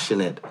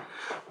compassionate,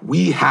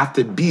 we have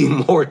to be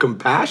more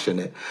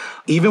compassionate,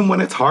 even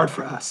when it's hard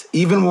for us,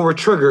 even when we're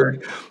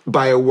triggered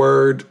by a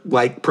word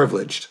like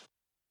privileged.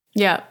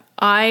 Yeah,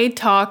 I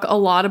talk a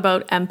lot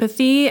about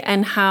empathy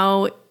and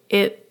how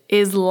it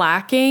is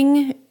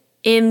lacking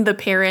in the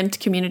parent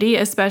community,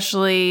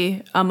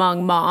 especially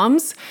among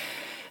moms.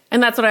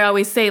 And that's what I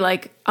always say,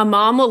 like a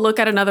mom will look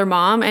at another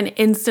mom and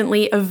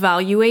instantly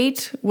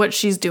evaluate what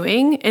she's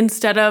doing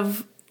instead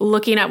of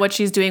looking at what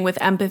she's doing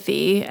with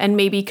empathy and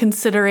maybe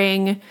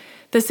considering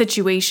the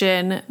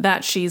situation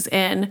that she's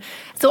in.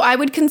 So I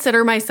would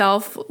consider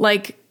myself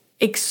like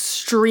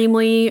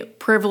extremely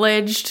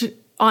privileged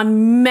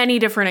on many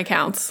different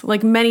accounts,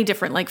 like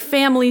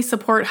family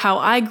support, how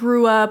I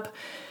grew up,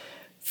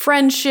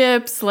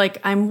 friendships, like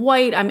I'm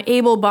white, I'm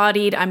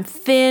able-bodied, I'm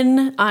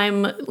thin,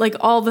 I'm like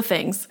all the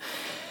things.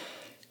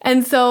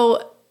 And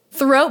so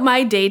throughout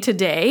my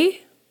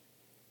day-to-day,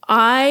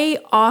 I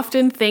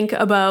often think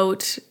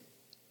about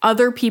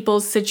other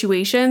people's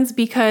situations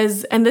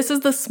because, and this is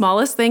the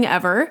smallest thing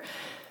ever,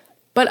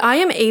 but I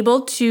am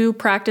able to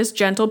practice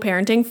gentle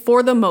parenting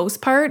for the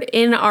most part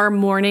in our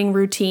morning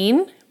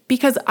routine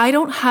because I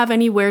don't have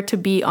anywhere to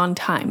be on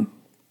time.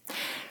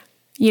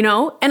 You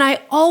know, and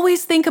I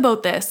always think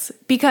about this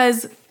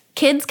because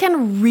kids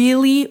can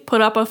really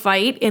put up a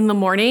fight in the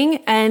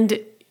morning, and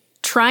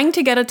trying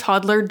to get a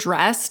toddler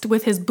dressed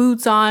with his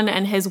boots on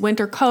and his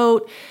winter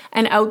coat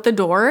and out the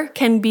door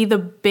can be the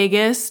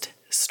biggest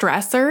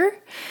stressor.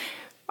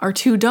 Our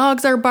 2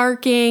 dogs are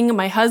barking.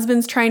 My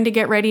husband's trying to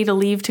get ready to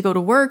leave to go to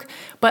work.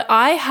 But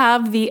I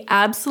have the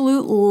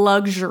absolute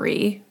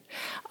luxury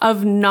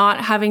of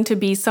not having to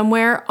be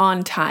somewhere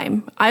on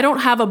time. I don't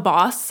have a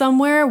boss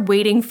somewhere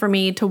waiting for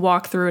me to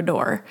walk through a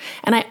door.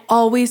 And I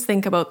always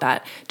think about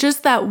that.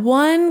 Just that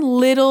one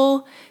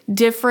little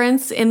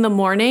difference in the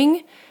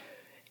morning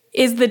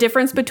is the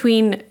difference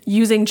between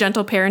using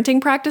gentle parenting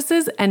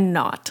practices and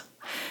not.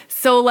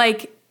 So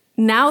like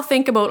now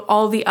think about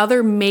all the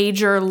other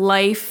major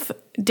life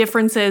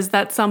differences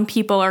that some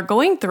people are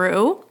going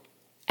through,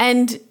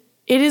 and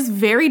it is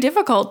very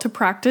difficult to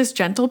practice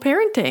gentle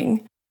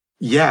parenting.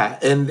 Yeah,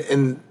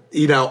 and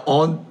you know,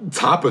 on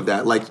top of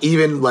that, like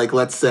even like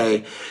let's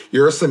say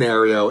your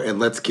scenario, and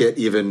let's get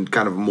even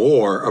kind of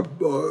more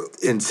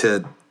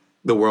into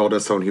the world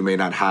of someone who may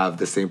not have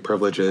the same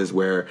privileges,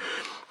 where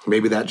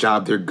maybe that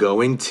job they're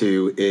going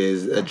to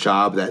is a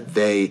job that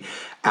they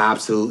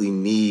absolutely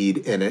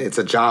need, and it's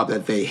a job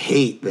that they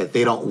hate, that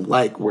they don't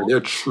like, where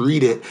they're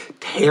treated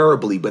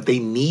terribly, but they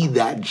need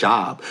that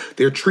job.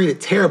 They're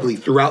treated terribly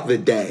throughout the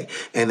day,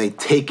 and they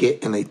take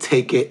it and they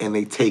take it and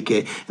they take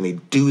it and they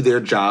do their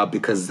job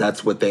because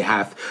that's what they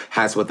have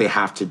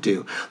to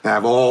do. They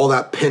have all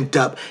that pent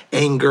up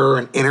anger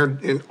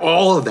and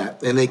all of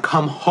that, and they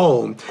come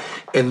home,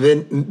 and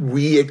then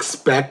we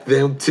expect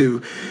them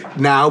to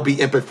now be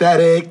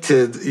empathetic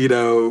to you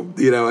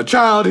know a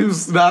child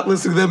who's not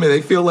listening to them, and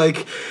they feel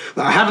like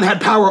I haven't had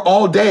power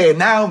all day, and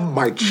now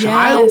my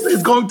child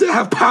is going to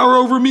have power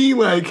over me,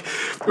 like,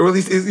 or at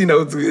least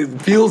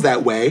it feels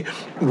that way,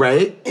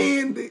 right?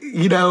 And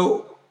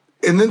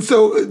and then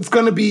so it's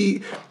gonna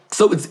be,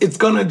 so it's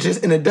gonna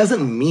just, and it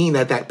doesn't mean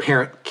that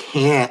parent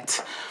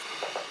can't,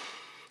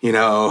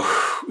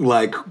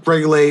 like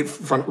regulate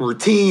front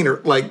routine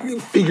or like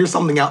figure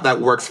something out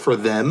that works for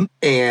them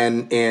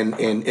and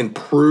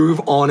improve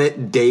on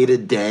it day to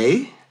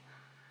day.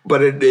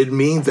 But it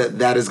means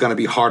that is going to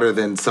be harder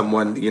than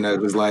someone,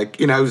 who's like,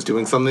 who's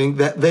doing something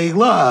that they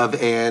love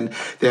and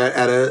they're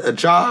at a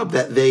job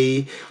that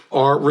they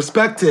are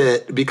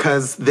respected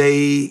because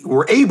they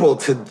were able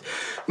to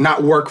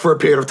not work for a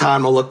period of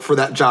time to look for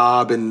that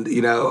job. And,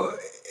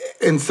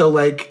 and so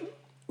like,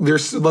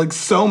 there's like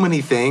so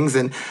many things.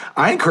 And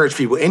I encourage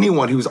people,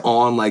 anyone who's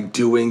on like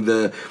doing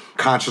the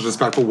conscious,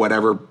 respectful,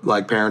 whatever,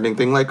 like parenting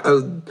thing, like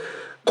a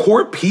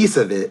core piece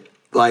of it,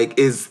 like,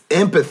 is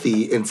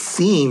empathy and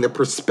seeing the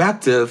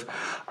perspective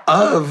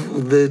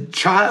of the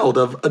child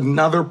of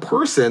another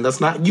person that's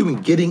not you,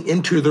 and getting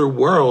into their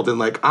world and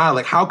like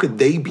how could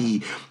they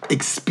be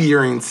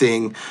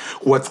experiencing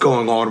what's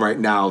going on right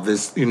now,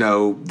 this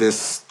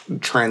this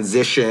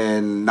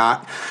transition,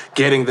 not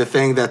getting the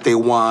thing that they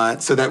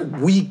want, so that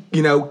we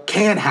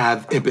can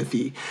have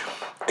empathy.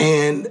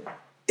 And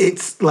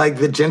it's like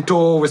the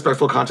gentle,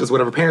 respectful, conscious,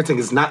 whatever parenting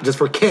is not just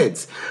for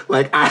kids.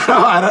 Like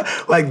I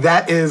don't like,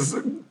 that is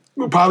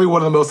probably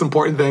one of the most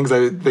important things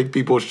I think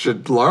people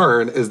should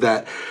learn, is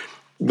that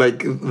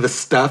like the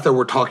stuff that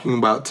we're talking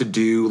about to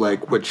do,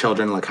 like with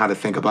children, like how to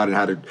think about it,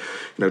 how to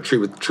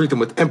treat them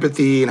with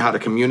empathy, and how to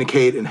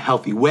communicate in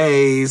healthy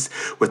ways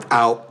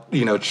without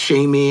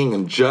shaming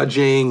and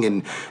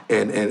judging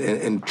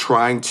and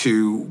trying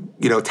to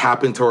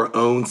tap into our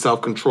own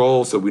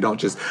self-control so we don't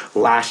just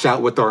lash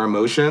out with our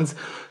emotions.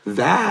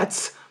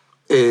 That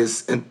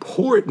is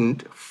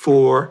important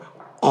for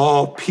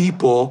all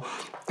people.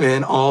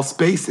 in all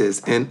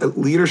spaces, in a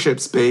leadership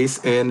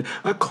space, in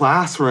a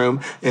classroom,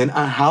 in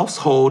a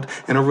household,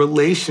 in a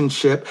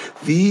relationship.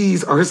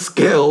 These are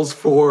skills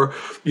for,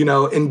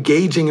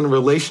 engaging in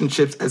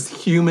relationships as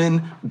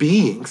human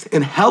beings,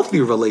 in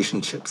healthy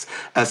relationships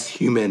as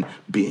human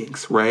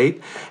beings,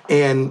 right?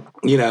 And,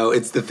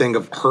 it's the thing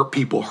of hurt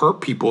people.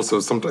 So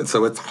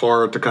it's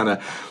hard to kind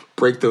of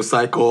break those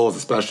cycles,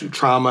 especially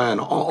trauma and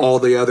all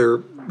the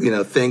other,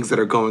 things that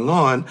are going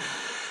on.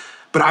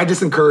 But I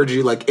just encourage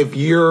you, like, if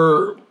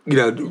you're,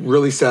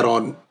 really set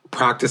on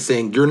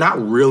practicing, if you're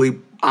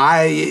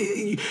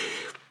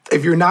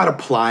not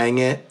applying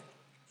it,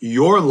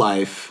 your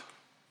life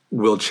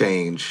will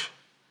change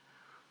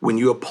when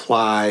you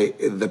apply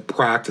the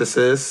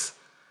practices,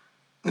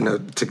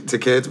 to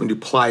kids, when you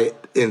apply it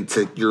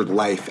into your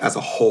life as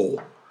a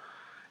whole.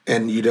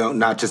 And you don't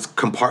not just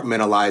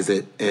compartmentalize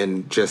it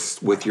in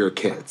just with your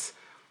kids.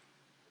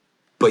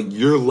 But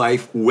your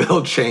life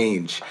will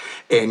change,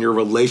 and your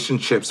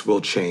relationships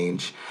will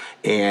change,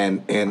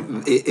 and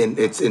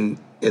it's in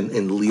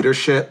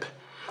leadership,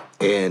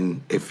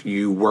 and if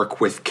you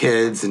work with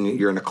kids and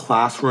you're in a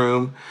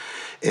classroom,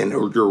 and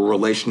your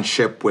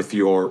relationship with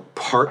your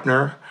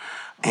partner,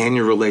 and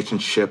your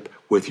relationship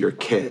with your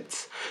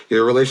kids.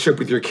 Your relationship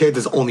with your kids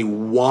is only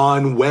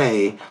one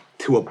way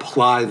to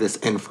apply this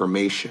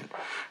information.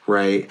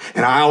 Right.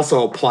 And I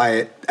also apply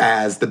it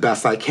as the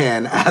best I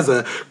can as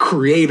a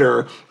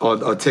creator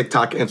on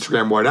TikTok,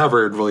 Instagram,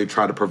 whatever, and really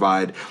try to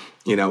provide,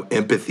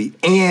 empathy.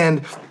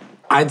 And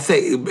I'd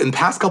say in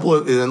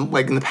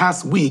the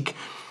past week,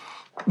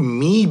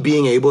 me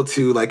being able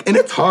to and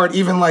it's hard,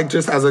 even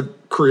just as a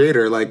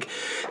creator,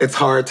 it's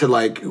hard to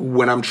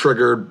when I'm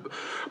triggered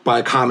by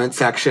a comment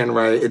section,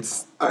 right?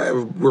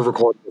 We're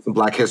recording this in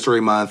Black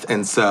History Month.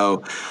 And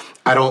so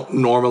I don't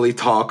normally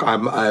talk.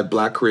 I'm a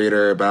Black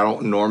creator, but I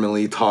don't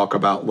normally talk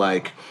about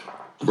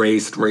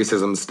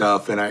racism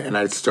stuff. And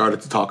I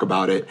started to talk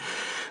about it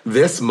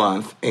this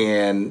month,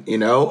 and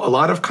a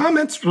lot of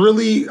comments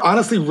really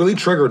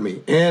triggered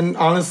me. And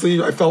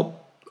honestly, I felt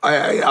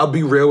I'll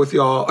be real with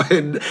y'all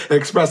and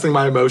expressing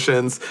my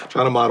emotions,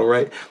 trying to model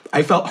right.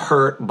 I felt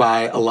hurt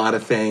by a lot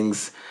of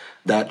things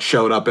that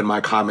showed up in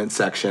my comment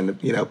section.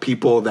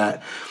 People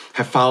that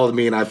have followed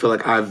me, and I feel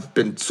like I've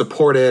been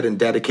supported and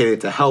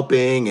dedicated to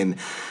helping, and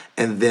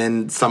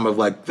then some of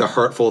the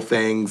hurtful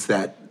things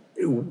that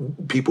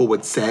people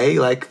would say,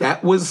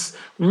 that was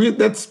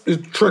that's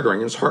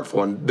triggering. It's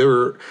hurtful, and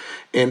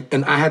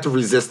I had to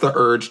resist the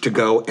urge to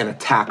go and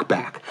attack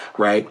back.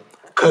 Right?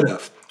 Could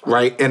have.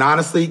 Right? And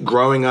honestly,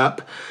 growing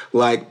up,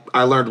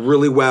 I learned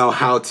really well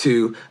how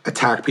to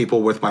attack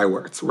people with my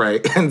words.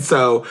 Right? And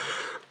so,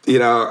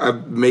 I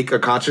make a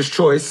conscious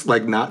choice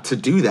not to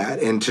do that,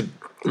 and to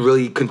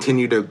really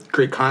continue to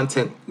create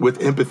content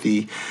with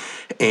empathy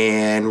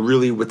and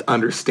really with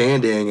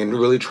understanding, and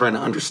really trying to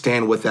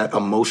understand what that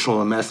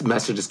emotional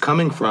message is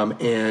coming from.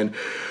 And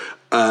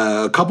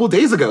a couple of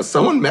days ago,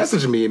 someone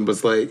messaged me and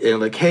was hey,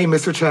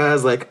 Mr.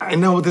 Chazz, I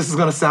know what this is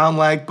going to sound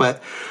like,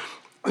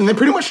 and they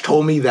pretty much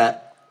told me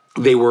that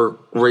they were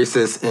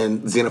racist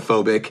and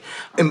xenophobic,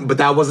 but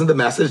that wasn't the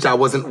message. That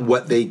wasn't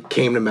what they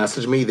came to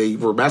message me. They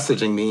were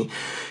messaging me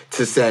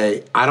to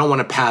say, I don't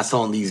want to pass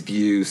on these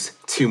views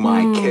to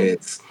my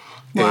kids.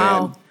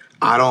 Wow. And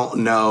I don't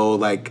know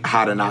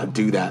how to not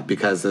do that,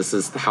 because this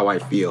is how I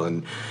feel.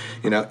 And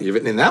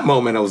even in that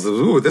moment, I was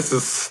ooh, this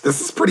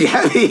is pretty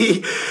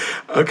heavy.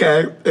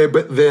 Okay.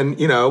 But then,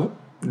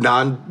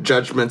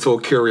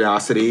 non-judgmental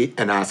curiosity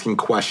and asking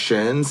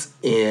questions,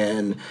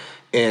 and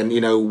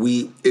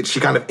she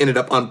kind of ended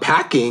up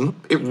unpacking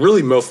it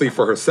really mostly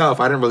for herself.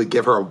 I didn't really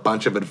give her a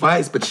bunch of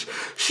advice, but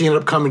she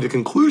ended up coming to the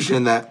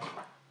conclusion that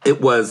it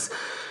was,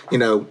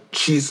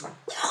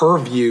 her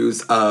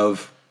views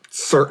of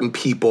certain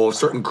people,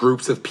 certain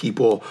groups of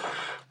people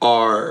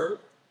are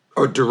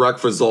a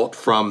direct result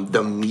from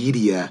the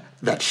media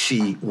that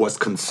she was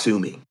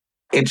consuming.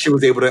 And she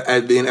was able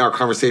to, in our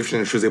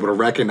conversation, she was able to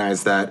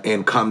recognize that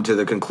and come to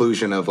the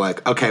conclusion of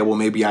okay, well,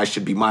 maybe I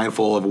should be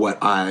mindful of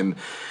what I'm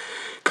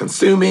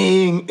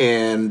consuming,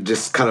 and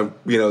just kind of,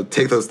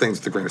 take those things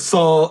with a grain of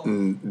salt,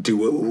 and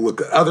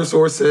look at other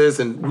sources.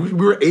 And we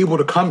were able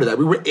to come to that.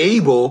 We were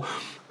able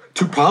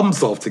to problem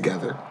solve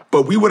together.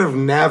 But we would have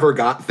never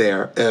got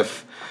there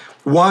if,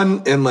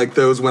 one, in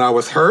those when I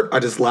was hurt, I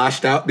just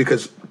lashed out,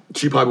 because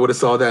she probably would have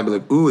saw that and be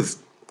like, ooh, it's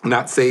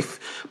not safe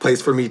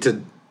place for me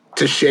to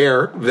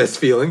share this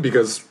feeling,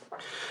 because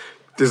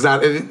there's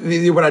not,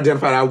 you would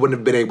identify I wouldn't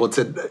have been able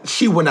to,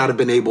 she would not have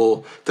been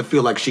able to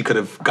feel like she could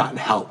have gotten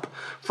help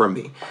from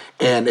me.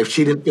 And if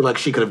she didn't feel like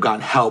she could have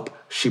gotten help,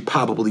 she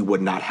probably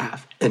would not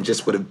have, and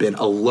just would have been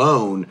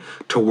alone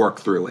to work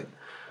through it.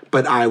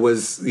 But I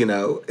was,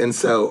 and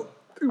so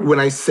when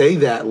I say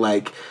that,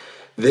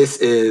 this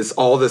is,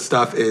 all this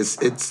stuff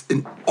it's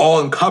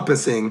all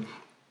encompassing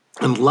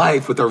in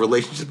life with our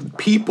relationship with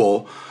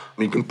people.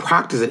 I mean, you can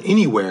practice it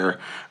anywhere.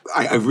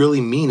 I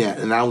really mean it.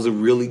 And that was a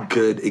really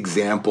good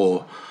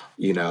example,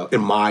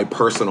 in my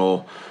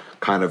personal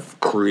kind of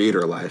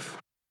creator life.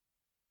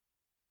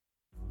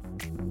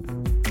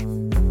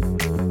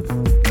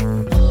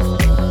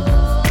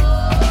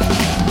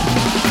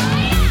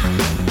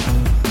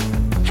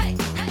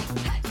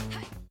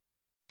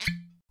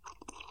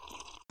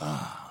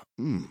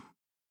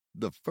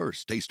 the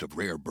first taste of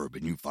rare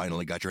bourbon you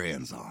finally got your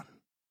hands on.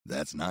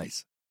 That's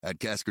nice. At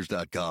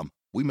Caskers.com,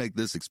 we make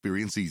this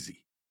experience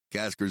easy.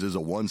 Caskers is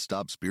a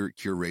one-stop spirit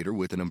curator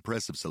with an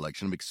impressive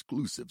selection of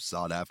exclusive,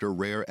 sought-after,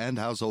 rare, and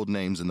household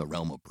names in the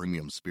realm of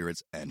premium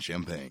spirits and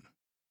champagne.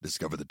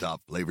 Discover the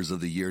top flavors of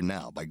the year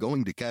now by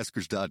going to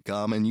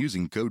Caskers.com and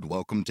using code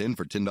WELCOME10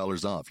 for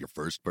 $10 off your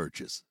first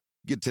purchase.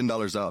 Get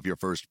 $10 off your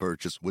first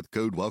purchase with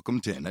code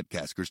WELCOME10 at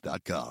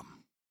Caskers.com.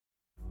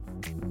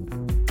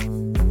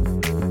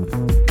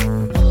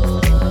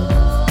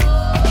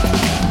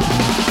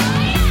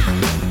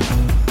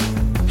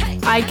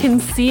 I can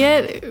see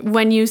it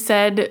when you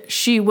said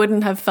she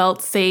wouldn't have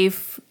felt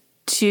safe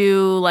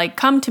to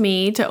come to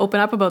me to open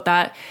up about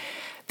that.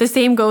 The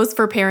same goes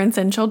for parents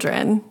and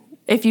children.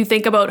 If you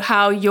think about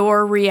how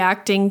you're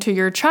reacting to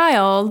your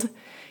child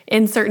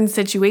in certain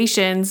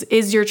situations,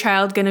 is your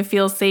child going to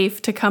feel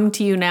safe to come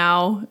to you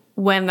now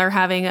when they're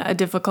having a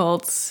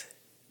difficult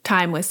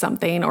time with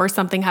something, or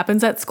something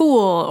happens at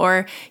school,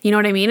 or you know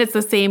what I mean? It's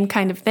the same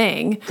kind of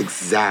thing.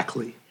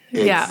 Exactly.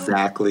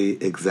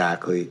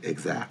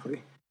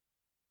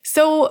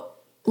 So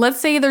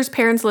let's say there's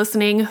parents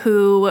listening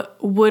who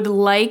would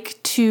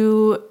like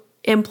to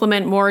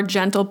implement more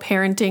gentle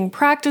parenting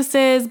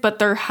practices, but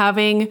they're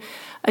having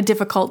a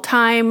difficult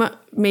time.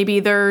 Maybe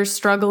they're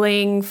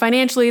struggling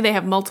financially. They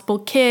have multiple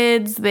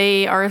kids.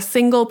 They are a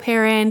single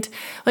parent.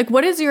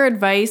 What is your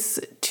advice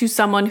to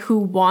someone who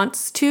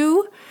wants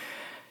to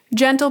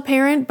gentle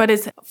parent, but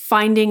is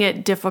finding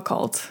it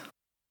difficult?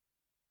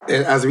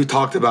 As we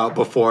talked about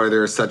before,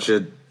 there's such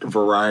a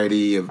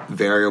variety of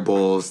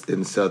variables,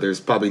 and so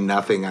there's probably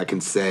nothing I can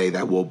say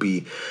that will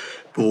be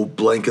a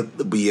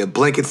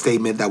blanket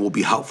statement that will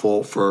be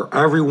helpful for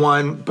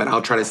everyone, but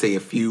I'll try to say a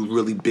few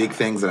really big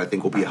things that I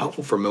think will be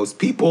helpful for most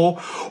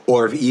people,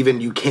 or if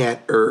even you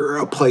can't, or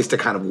a place to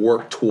kind of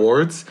work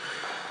towards.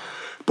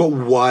 But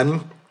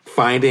one,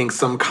 finding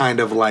some kind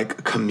of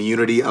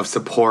community of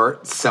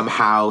support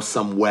somehow,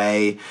 some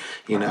way.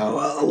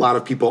 A lot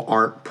of people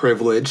aren't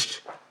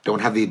privileged,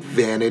 don't have the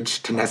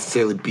advantage to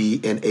necessarily be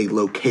in a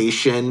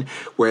location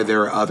where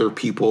there are other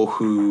people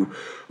who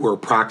were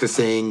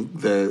practicing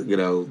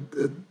the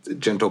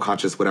gentle,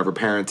 conscious, whatever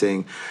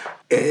parenting.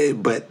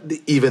 But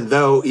even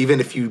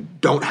if you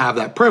don't have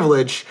that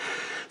privilege,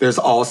 there's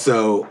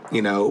also,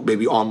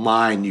 maybe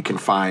online you can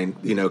find,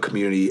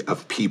 community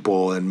of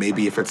people. And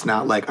maybe if it's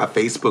not a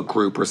Facebook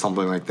group or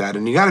something like that,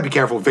 and you got to be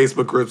careful with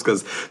Facebook groups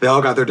because they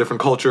all got their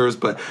different cultures,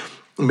 but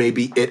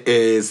maybe it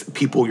is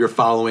people you're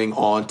following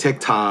on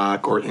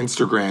TikTok or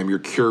Instagram. You're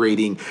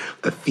curating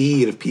a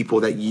feed of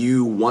people that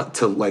you want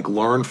to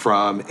learn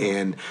from,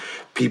 and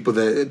people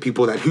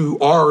that who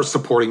are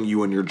supporting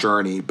you in your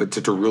journey, but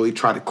to really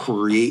try to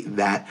create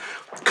that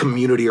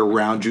community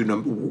around you,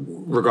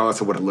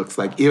 regardless of what it looks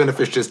like. Even if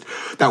it's just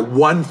that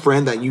one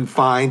friend that you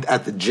find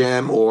at the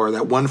gym, or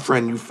that one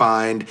friend you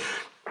find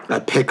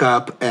at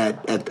pickup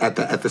at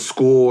the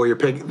school, or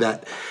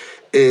that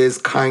is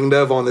kind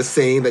of on the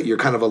same, that you're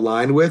kind of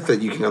aligned with,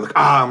 that you can go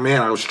oh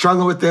man, I was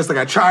struggling with this.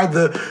 I try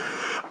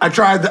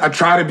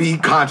to be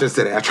conscious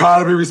today. I try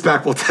to be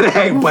respectful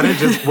today, but it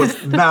just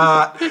was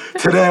not,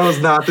 today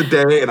was not the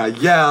day. And I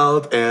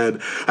yelled,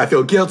 and I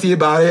feel guilty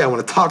about it. I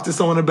want to talk to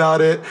someone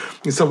about it,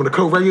 and someone to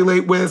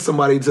co-regulate with,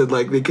 somebody to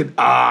they could,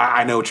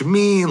 I know what you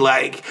mean.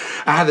 I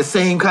had the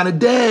same kind of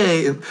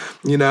day, and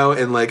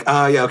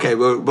yeah, okay,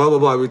 blah, blah,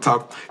 blah. We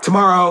talk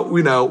tomorrow,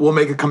 we'll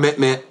make a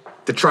commitment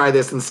to try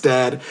this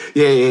instead.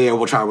 Yeah,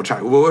 we'll try.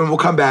 We'll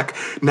come back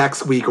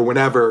next week or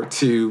whenever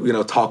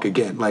to, talk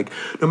again.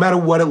 No matter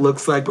what it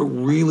looks like, but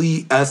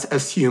really us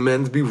as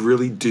humans, we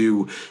really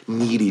do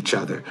need each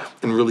other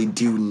and really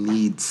do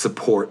need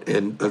support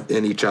in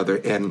each other.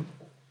 And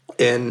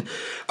in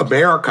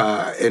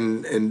America,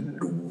 and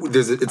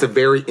it's a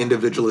very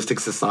individualistic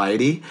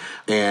society,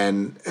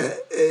 and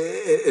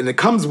it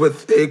comes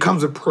with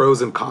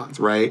pros and cons,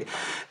 right?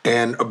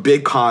 And a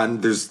big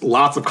con, there's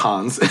lots of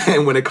cons,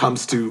 and when it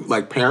comes to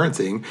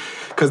parenting,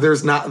 because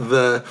there's not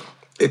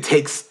it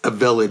takes a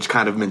village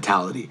kind of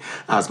mentality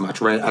as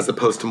much, right? As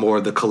opposed to more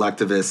of the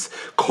collectivist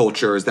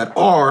cultures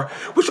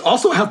which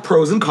also have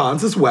pros and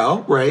cons as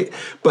well, right?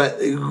 But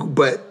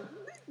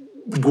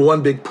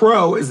one big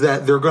pro is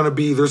that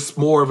there's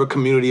more of a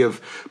community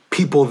of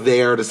people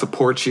there to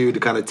support you, to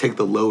kind of take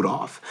the load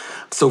off.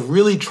 So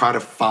really try to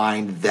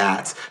find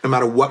that, no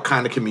matter what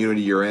kind of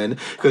community you're in,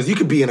 because you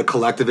could be in a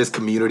collectivist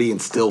community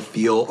and still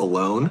feel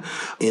alone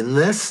in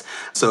this.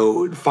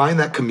 So find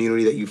that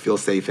community that you feel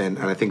safe in,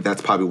 and I think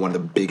that's probably one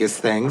of the biggest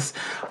things.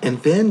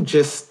 And then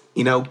just,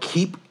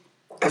 keep,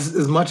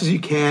 as much as you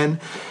can,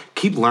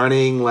 keep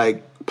learning,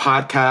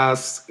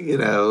 podcasts,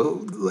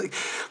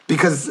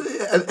 because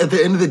at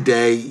the end of the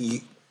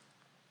day,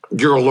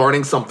 you're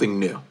learning something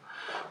new.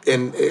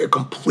 And a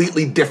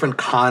completely different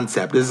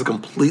concept. This is a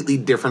completely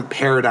different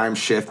paradigm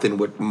shift than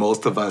what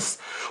most of us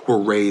were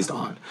raised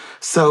on.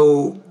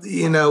 So,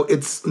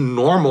 it's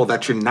normal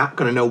that you're not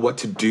going to know what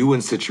to do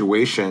in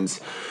situations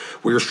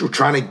where you're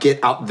trying to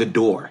get out the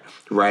door,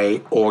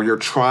 right? Or you're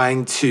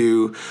trying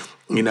to,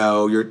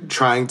 You're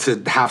trying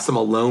to have some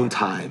alone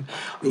time.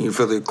 You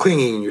feel the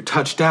clinging and you're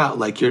touched out.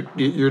 Like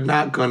you're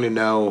not going to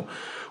know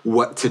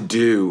what to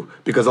do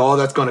because all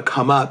that's going to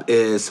come up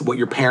is what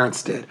your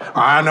parents did. Or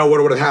I know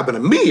what would have happened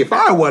to me if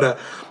I would have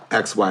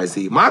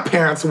XYZ. My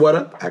parents would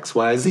have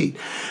XYZ.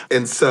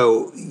 And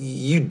so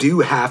you do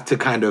have to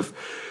kind of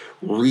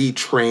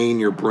retrain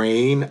your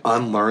brain,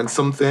 unlearn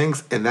some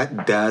things, and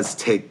that does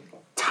take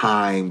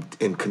time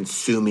in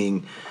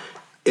consuming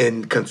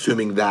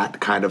that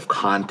kind of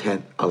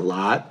content a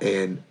lot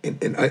and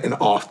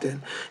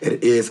often.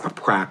 It is a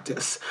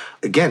practice.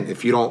 Again,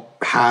 if you don't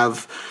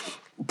have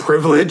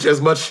privilege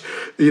as much,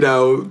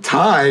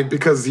 time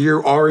because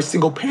you are a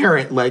single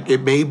parent, like you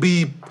may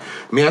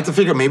have to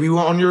figure maybe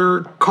on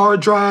your car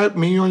drive,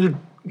 maybe on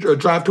your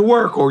drive to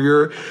work, or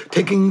you're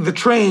taking the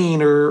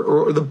train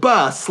or the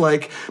bus,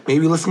 like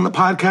maybe listening to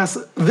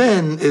podcasts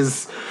then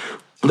is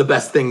the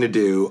best thing to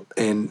do.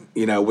 And,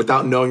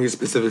 without knowing your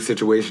specific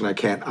situation, I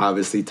can't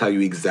obviously tell you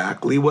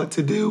exactly what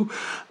to do,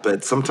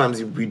 but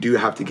sometimes we do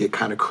have to get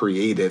kind of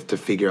creative to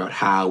figure out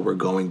how we're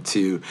going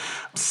to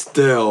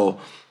still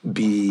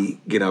be,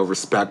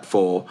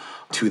 respectful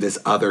to this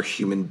other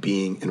human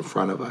being in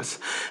front of us.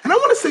 And I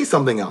want to say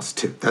something else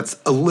too, that's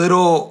a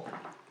little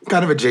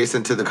kind of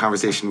adjacent to the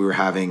conversation we were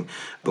having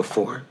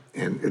before.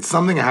 And it's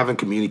something I haven't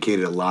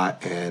communicated a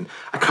lot. And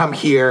I come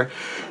here,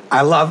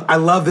 I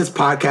love this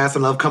podcast.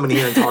 I love coming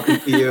here and talking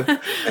to you.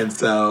 And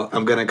so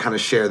I'm going to kind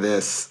of share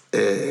this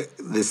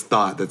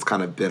thought that's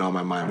kind of been on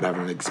my mind, but I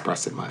haven't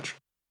expressed it much.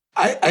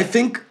 I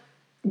think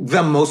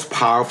the most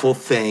powerful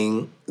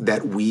thing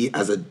that we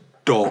as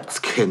adults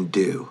can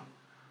do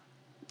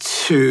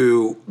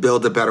to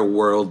build a better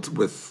world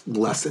with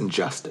less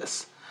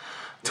injustice,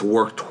 to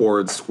work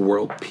towards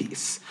world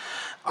peace.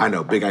 I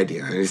know, big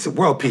idea. And he said,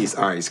 world peace,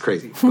 all right, he's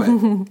crazy,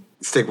 but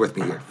stick with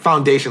me here.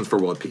 Foundations for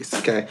world peace,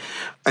 okay?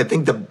 I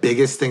think the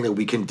biggest thing that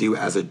we can do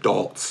as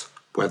adults,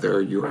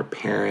 whether you're a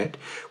parent,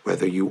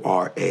 whether you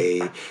are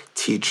a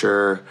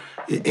teacher,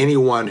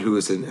 anyone who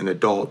is an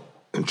adult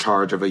in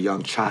charge of a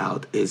young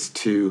child, is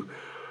to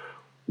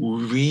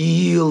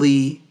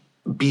really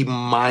be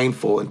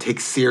mindful and take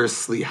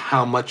seriously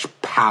how much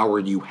power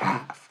you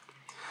have.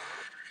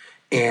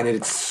 And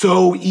it's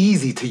so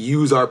easy to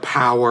use our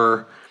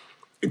power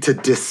to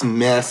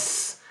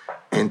dismiss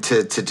and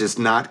to just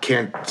not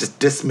care, just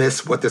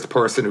dismiss what this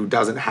person who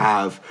doesn't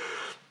have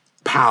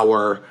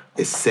power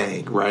is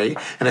saying, right?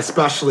 And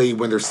especially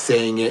when they're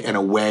saying it in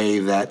a way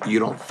that you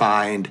don't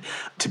find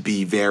to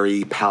be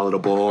very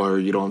palatable, or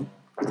you don't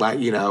like,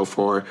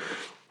 for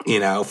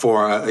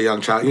a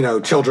young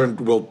child, children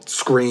will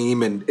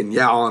scream and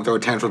yell and throw a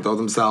tantrum, throw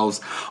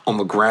themselves on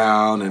the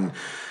ground, and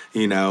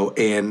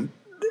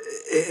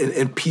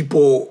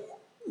people,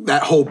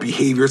 that whole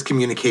behaviors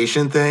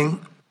communication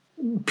thing,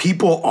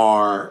 people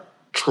are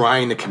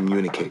trying to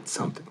communicate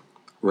something,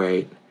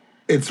 right?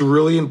 It's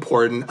really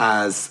important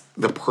as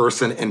the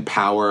person in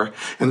power,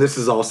 and this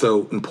is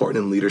also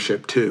important in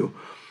leadership too,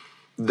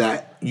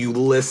 that you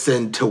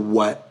listen to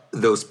what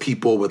those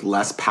people with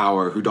less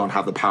power, who don't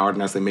have the power to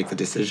necessarily make the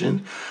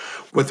decision,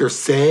 what they're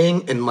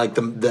saying, and like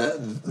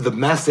the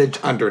message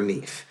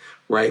underneath,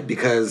 right?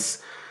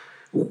 Because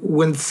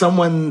when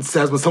someone's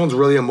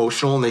really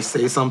emotional and they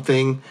say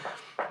something,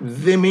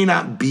 they may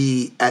not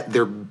be at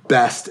their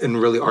best in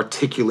really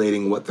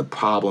articulating what the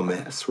problem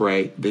is,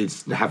 right? They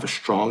just have a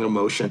strong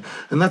emotion.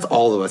 And that's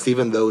all of us,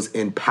 even those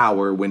in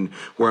power. When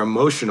we're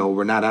emotional,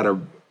 we're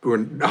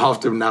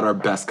often not our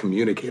best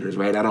communicators,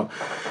 right? I don't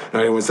know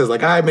anyone says,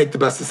 like, I make the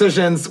best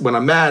decisions when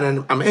I'm mad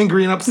and I'm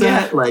angry and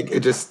upset. Yeah.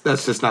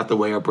 That's just not the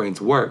way our brains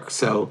work.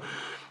 So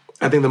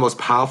I think the most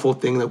powerful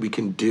thing that we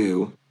can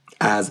do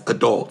as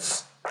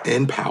adults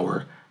in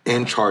power,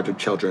 in charge of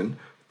children,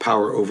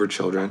 power over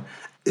children,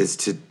 is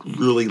to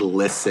really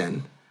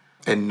listen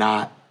and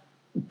not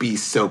be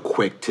so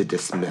quick to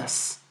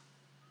dismiss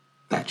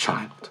that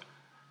child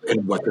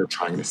and what they're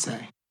trying to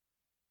say.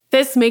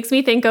 This makes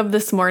me think of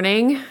this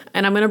morning,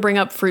 and I'm going to bring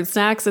up fruit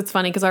snacks. It's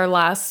funny because our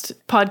last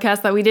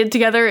podcast that we did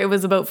together, it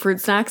was about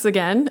fruit snacks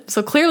again.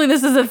 So clearly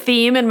this is a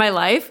theme in my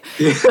life.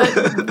 Yeah.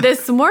 But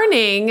this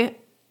morning,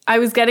 I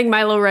was getting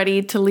Milo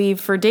ready to leave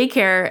for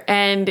daycare,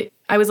 and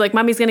I was like,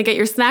 Mommy's going to get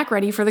your snack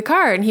ready for the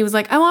car. And he was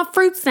like, I want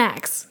fruit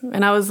snacks.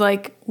 And I was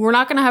like, we're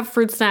not going to have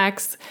fruit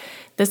snacks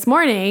this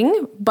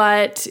morning,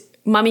 but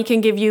Mommy can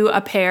give you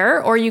a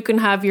pear, or you can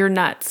have your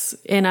nuts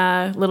in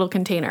a little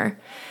container.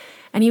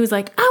 And he was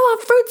like, I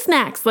want fruit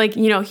snacks. Like,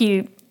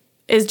 he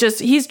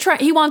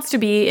wants to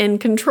be in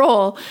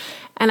control.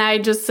 And I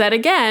just said,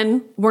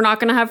 again, we're not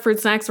going to have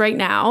fruit snacks right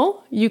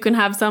now. You can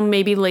have some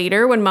maybe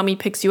later when Mommy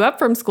picks you up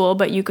from school,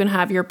 but you can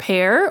have your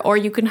pear or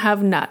you can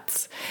have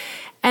nuts.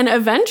 And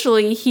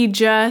eventually he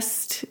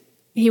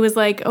was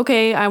like,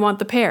 okay, I want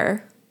the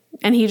pear.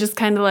 And he just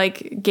kind of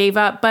like gave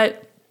up.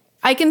 But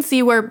I can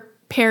see where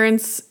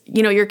parents,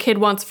 your kid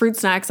wants fruit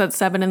snacks at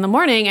 7 a.m.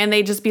 and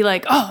they just be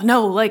like, oh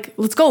no, like,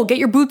 let's go, get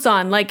your boots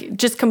on. Like,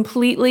 just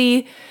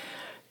completely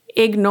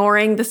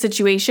ignoring the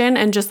situation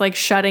and just like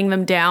shutting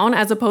them down,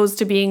 as opposed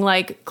to being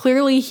like,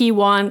 clearly he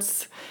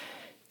wants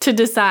to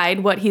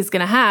decide what he's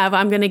going to have.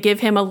 I'm going to give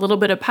him a little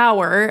bit of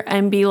power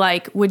and be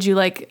like, would you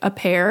like a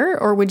pear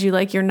or would you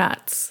like your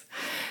nuts?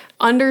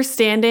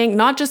 Understanding,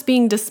 not just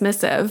being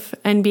dismissive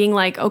and being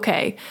like,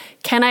 okay,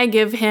 can I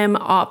give him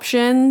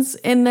options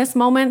in this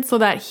moment so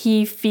that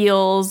he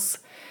feels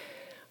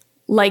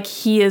like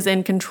he is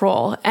in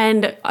control?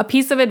 And a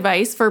piece of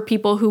advice for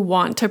people who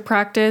want to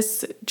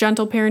practice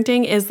gentle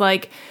parenting is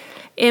like,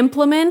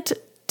 implement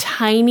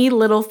tiny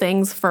little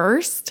things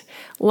first.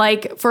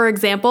 Like, for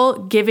example,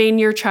 giving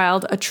your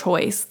child a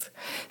choice.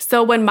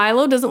 So when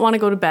Milo doesn't want to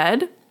go to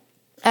bed,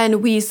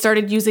 and we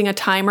started using a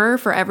timer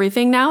for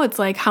everything now, it's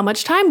like, how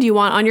much time do you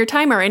want on your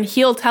timer? And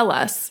he'll tell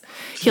us.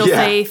 He'll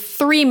say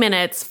 3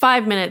 minutes,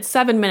 5 minutes,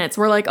 7 minutes.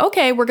 We're like,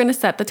 okay, we're going to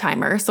set the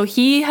timer. So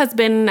he has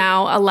been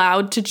now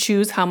allowed to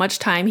choose how much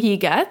time he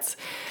gets.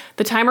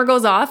 The timer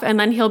goes off and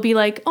then he'll be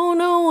like, oh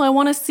no, I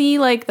want to see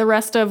like the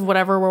rest of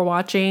whatever we're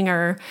watching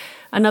or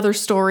another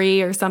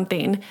story or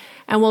something.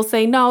 And we'll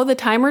say, no, the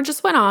timer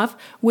just went off.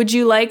 Would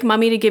you like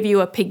mommy to give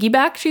you a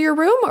piggyback to your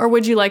room or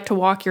would you like to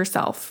walk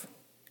yourself?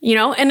 You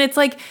know, and it's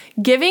like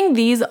giving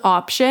these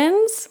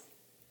options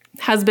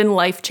has been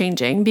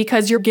life-changing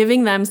because you're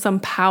giving them some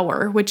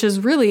power, which is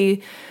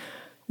really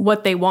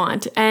what they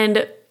want.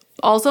 And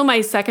also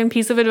my second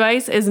piece of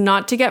advice is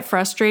not to get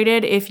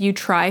frustrated if you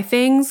try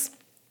things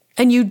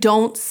and you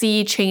don't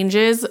see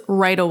changes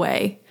right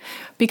away,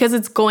 because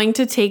it's going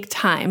to take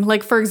time.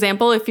 Like, for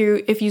example, if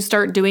you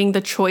start doing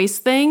the choice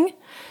thing,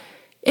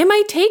 it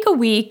might take a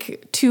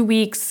week, 2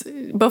 weeks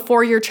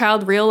before your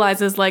child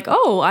realizes like,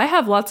 oh, I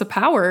have lots of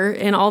power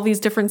in all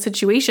these different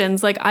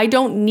situations. Like, I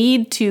don't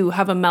need to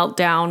have a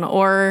meltdown,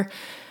 or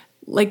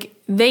like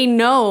they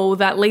know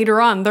that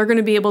later on they're going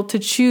to be able to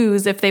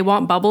choose if they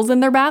want bubbles in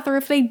their bath or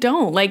if they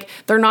don't. Like,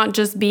 they're not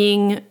just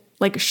being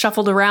like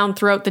shuffled around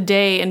throughout the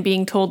day and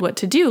being told what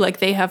to do. Like,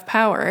 they have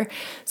power.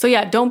 So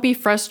yeah, don't be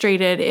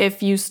frustrated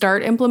if you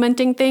start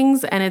implementing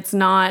things and it's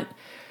not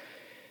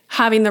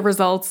having the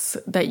results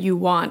that you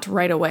want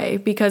right away,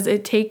 because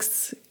it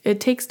takes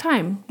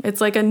time.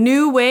 It's like a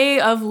new way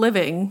of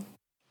living.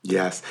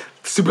 Yes.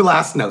 Super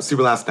last note,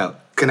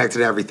 connected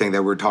to everything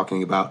that we're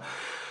talking about.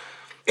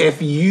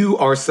 If you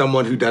are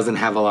someone who doesn't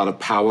have a lot of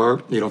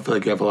power, you don't feel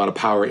like you have a lot of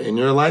power in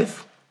your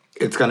life,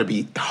 it's going to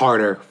be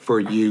harder for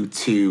you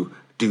to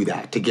do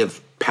that, to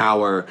give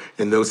power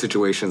in those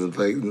situations,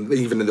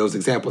 even in those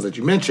examples that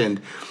you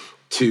mentioned,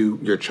 to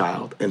your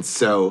child. And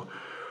so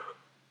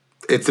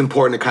it's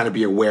important to kind of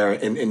be aware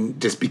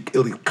and just be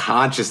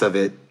conscious of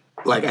it.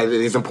 Like,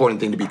 it's an important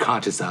thing to be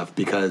conscious of,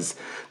 because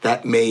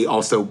that may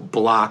also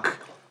block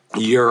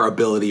your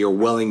ability or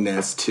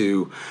willingness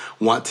to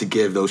want to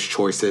give those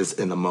choices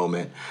in the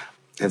moment.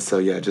 And so,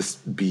 yeah,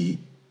 just be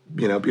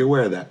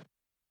aware of that.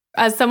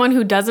 As someone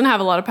who doesn't have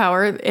a lot of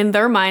power, in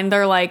their mind,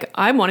 they're like,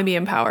 I want to be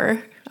in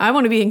power. I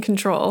want to be in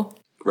control.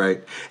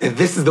 Right. And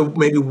this is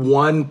maybe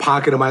one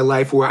pocket of my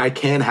life where I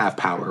can have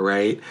power,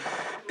 right?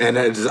 And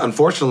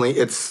unfortunately,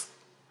 it's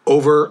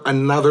over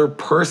another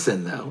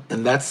person, though.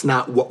 And that's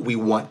not what we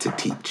want to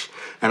teach.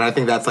 And I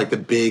think that's like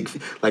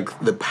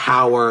the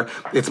power.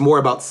 It's more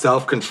about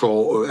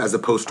self-control as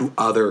opposed to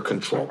other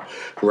control,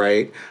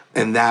 right?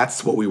 And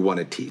that's what we want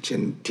to teach,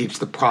 and teach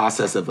the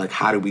process of like,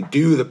 how do we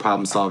do the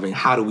problem solving?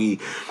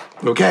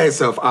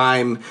 So if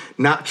I'm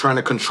not trying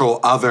to control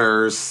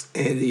others,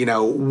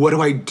 what do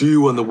I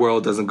do when the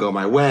world doesn't go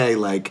my way?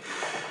 Like,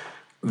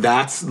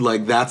 that's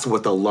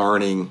what the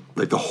learning,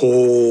 like the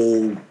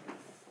whole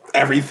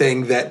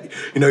everything that,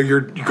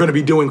 you're going to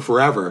be doing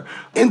forever.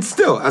 And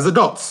still, as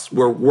adults,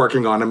 we're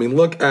working on. I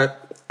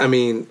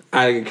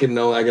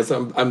guess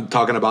I'm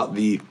talking about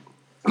the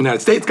United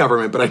States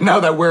government, but I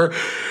know that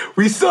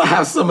we still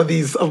have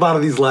a lot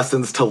of these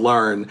lessons to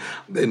learn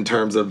in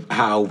terms of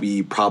how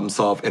we problem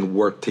solve and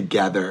work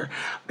together.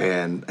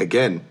 And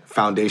again,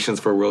 foundations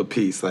for world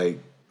peace. Like,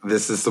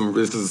 this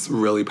is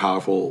really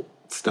powerful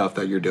stuff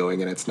that you're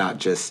doing, and it's not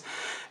just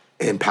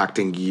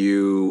impacting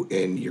you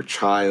and your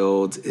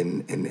child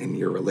and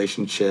your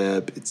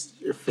relationship. It's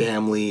your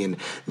family, and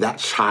that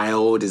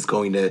child is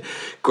going to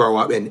grow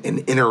up and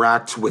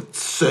interact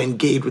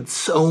engage with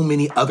so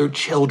many other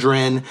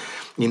children,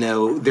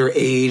 their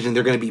age, and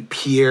they're going to be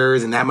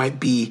peers, and that might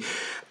be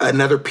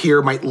another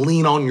peer might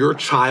lean on your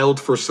child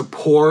for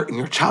support, and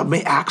your child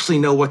may actually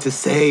know what to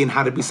say and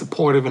how to be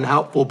supportive and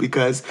helpful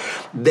because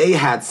they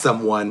had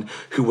someone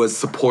who was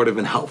supportive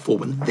and helpful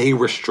when they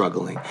were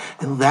struggling.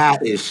 And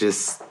that is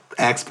just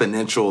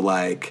exponential,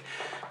 like,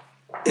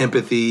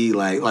 empathy,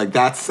 like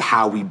that's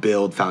how we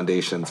build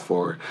foundations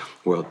for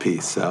world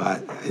peace. So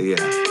yeah.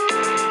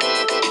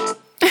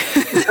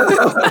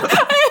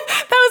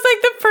 That was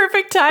like the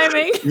perfect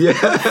timing. Yeah.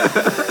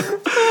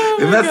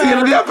 And that's the end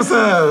of the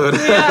episode.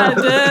 Yeah.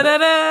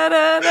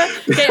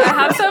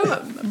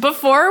 Okay,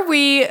 before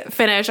we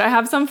finish, I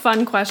have some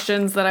fun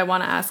questions that I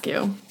want to ask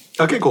you.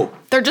 Okay, cool.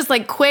 They're just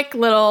like quick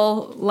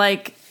little,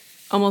 like,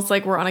 almost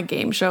like we're on a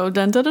game show.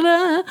 Dun, dun, dun,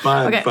 dun.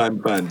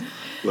 Fun.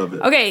 Love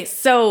it. Okay,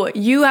 so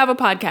you have a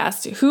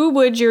podcast. Who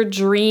would your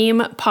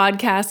dream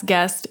podcast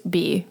guest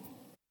be?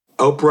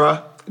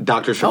 Oprah,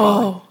 Dr. Shivani.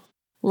 Oh,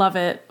 Love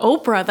it.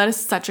 Oprah, that is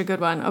such a good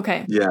one.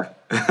 Okay. Yeah.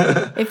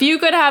 If you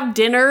could have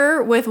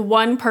dinner with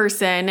one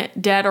person,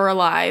 dead or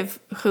alive,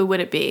 who would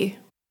it be?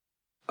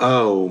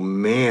 Oh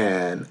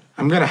man,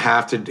 I'm gonna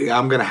have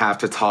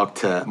to talk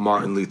to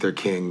Martin Luther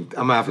King.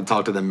 I'm gonna have to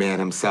talk to the man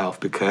himself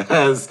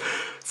because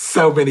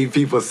so many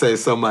people say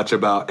so much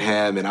about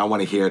him, and I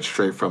want to hear it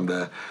straight from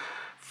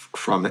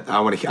I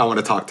want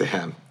to talk to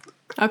him.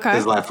 Okay.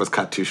 His life was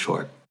cut too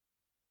short.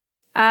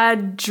 A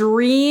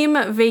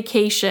dream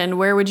vacation,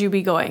 where would you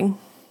be going?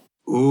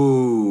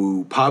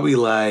 Ooh, probably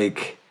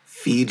like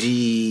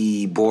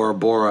Fiji, Bora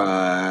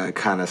Bora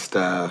kind of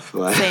stuff.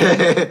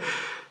 Same.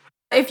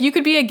 If you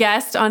could be a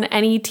guest on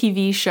any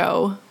TV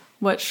show,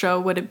 what show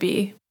would it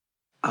be?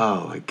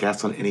 Oh, a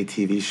guest on any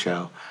TV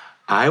show.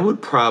 I would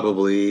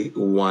probably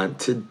want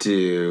to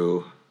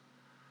do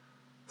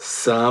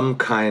some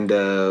kind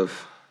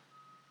of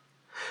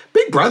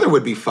Big Brother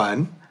would be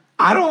fun.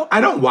 I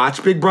don't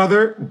watch Big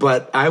Brother,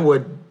 but I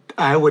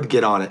would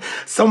get on it.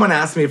 Someone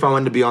asked me if I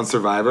wanted to be on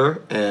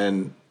Survivor,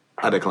 and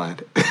I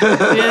declined.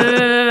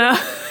 No.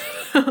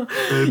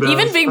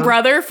 Even Big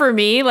Brother for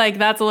me, like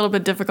that's a little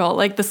bit difficult.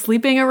 Like the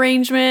sleeping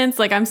arrangements,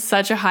 like I'm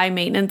such a high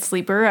maintenance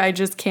sleeper. I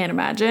just can't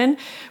imagine.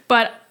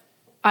 But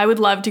I would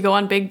love to go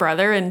on Big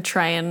Brother and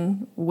try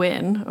and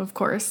win, of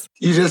course.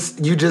 You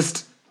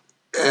just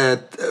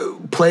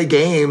play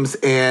games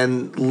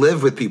and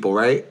live with people,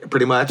 right?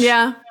 Pretty much.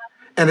 Yeah.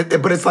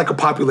 But it's like a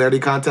popularity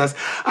contest.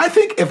 I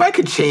think if I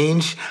could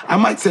change, I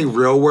might say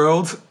Real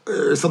World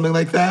or something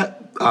like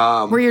that.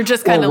 Where you're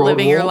just kind of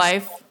living your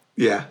life.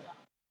 Yeah.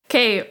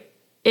 Okay.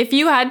 If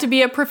you had to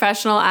be a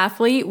professional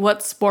athlete,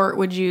 what sport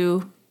would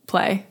you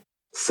play?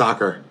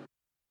 Soccer.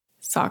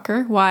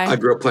 Soccer? Why? I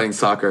grew up playing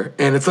soccer,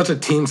 and it's such a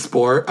team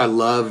sport. I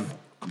love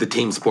the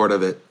team sport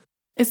of it.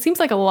 It seems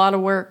like a lot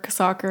of work,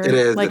 soccer. It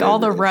is. Like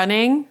the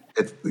running.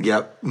 It's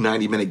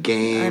 90-minute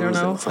games. I don't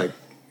know. It's like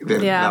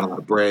not a lot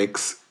of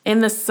breaks. In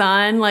the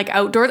sun, like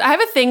outdoors. I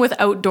have a thing with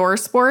outdoor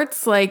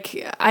sports.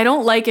 Like I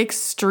don't like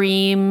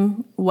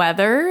extreme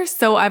weather,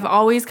 so I've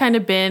always kind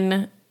of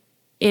been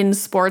in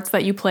sports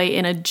that you play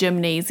in a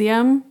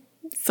gymnasium.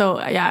 So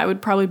yeah, I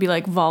would probably be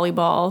like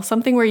volleyball,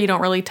 something where you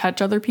don't really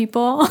touch other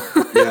people.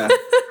 Yeah.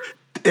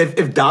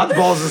 If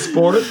dodgeball is a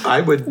sport,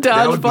 that would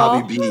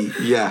probably be,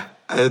 yeah,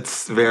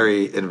 it's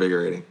very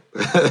invigorating.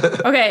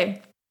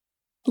 Okay.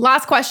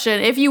 Last question.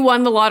 If you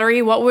won the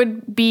lottery, what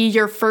would be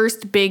your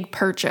first big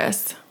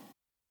purchase?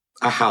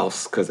 A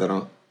house, but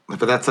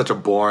that's such a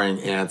boring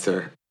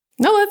answer.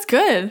 No, that's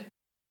good.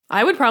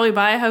 I would probably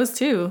buy a house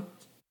too.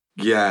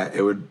 Yeah,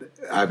 it would.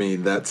 I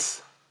mean,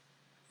 that's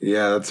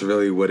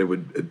really what it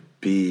would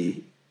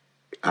be.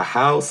 A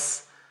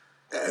house,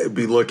 I'd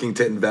be looking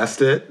to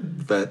invest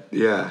it, but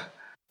yeah.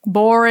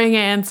 Boring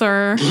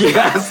answer.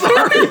 Yeah,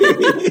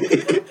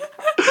 sorry.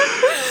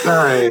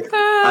 Sorry.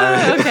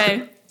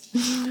 Okay.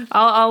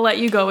 I'll let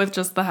you go with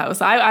just the house.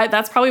 I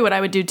that's probably what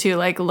I would do too,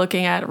 like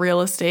looking at real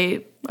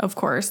estate, of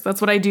course.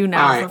 That's what I do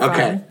now. All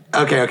right,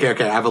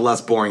 okay. I have a less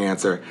boring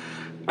answer.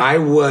 I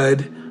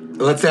would,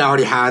 let's say I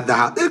already had the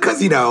house,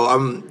 because,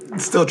 I'm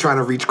still trying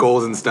to reach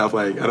goals and stuff.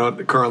 Like, I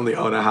don't currently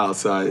own a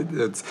house,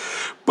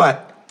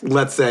 but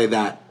let's say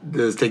that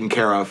is taken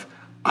care of.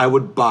 I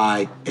would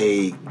buy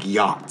a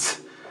yacht,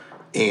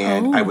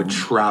 and I would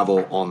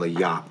travel on the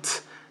yacht,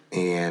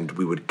 and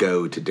we would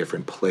go to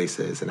different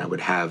places, and I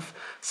would have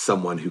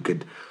someone who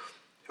could,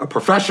 a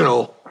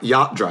professional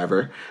yacht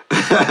driver.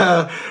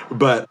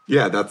 But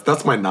yeah,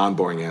 that's my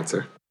non-boring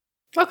answer.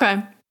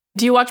 Okay.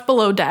 Do you watch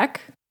Below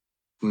Deck?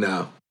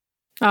 No.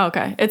 Oh,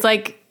 okay. It's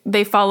like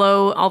they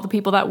follow all the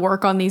people that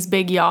work on these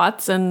big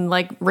yachts, and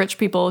like rich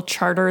people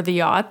charter the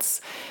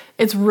yachts.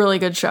 It's a really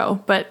good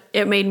show, but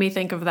it made me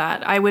think of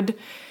that.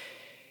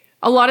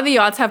 A lot of the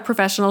yachts have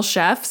professional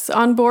chefs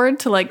on board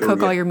to like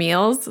cook all your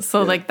meals.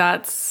 So like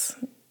that's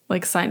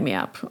like, sign me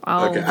up.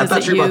 I'll visit I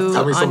thought you were about to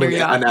tell me something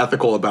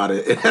unethical about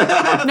it.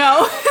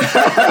 No.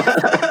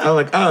 I'm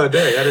like, oh,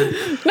 dang. I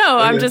didn't. No,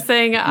 I'm just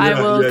saying I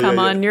will come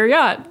on your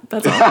yacht.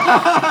 That's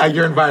all.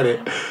 You're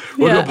invited.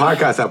 We'll do a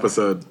podcast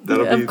episode.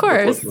 That'll be of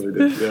course.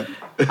 Yeah.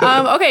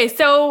 Okay,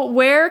 so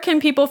where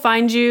can people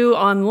find you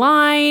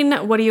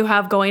online? What do you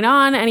have going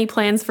on? Any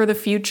plans for the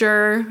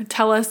future?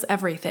 Tell us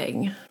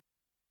everything.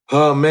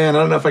 Oh, man, I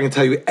don't know if I can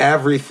tell you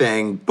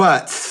everything,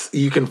 but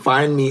you can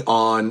find me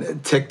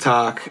on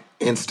TikTok,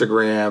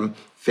 Instagram,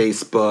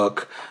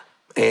 Facebook,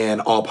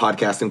 and all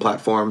podcasting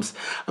platforms.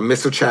 I'm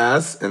Mr.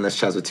 Chazz, and that's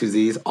Chazz with two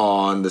Z's,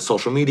 on the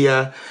social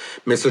media.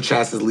 Mr.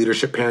 Chazz's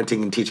Leadership,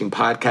 Parenting, and Teaching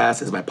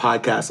Podcast is my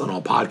podcast on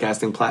all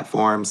podcasting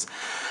platforms.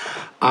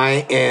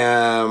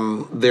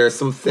 There's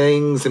some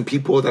things and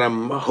people that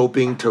I'm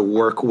hoping to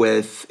work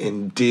with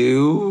and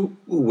do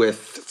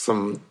with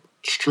some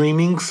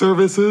streaming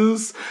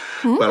services,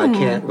 but I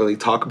can't really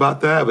talk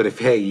about that. But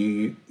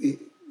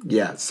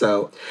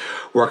so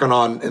working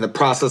on, in the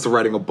process of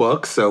writing a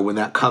book. So when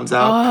that comes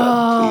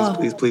out,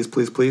 please,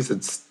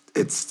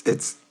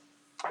 it's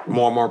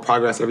more and more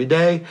progress every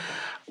day.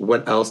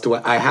 What else do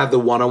I have the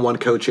one-on-one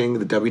coaching,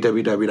 the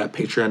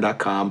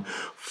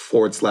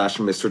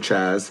www.patreon.com/Mr.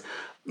 Chazz.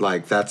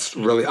 Like, that's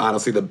really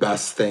honestly the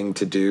best thing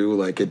to do.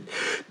 Like, it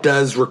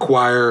does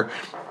require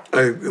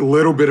a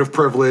little bit of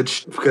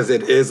privilege because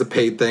it is a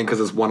paid thing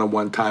because it's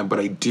one-on-one time, but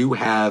I do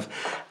have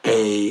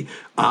a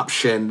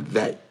option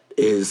that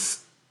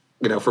is,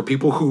 for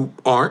people who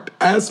aren't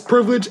as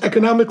privileged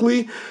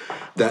economically,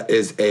 that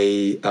is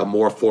a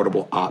more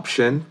affordable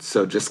option.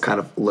 So just kind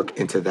of look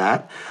into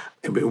that,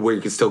 where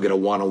you can still get a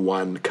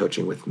one-on-one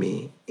coaching with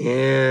me.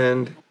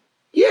 And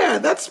yeah,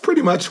 that's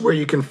pretty much where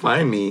you can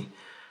find me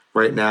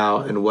right now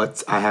and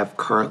what I have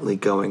currently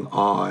going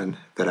on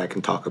that I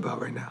can talk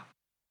about right now.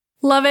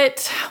 Love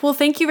it. Well,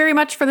 thank you very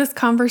much for this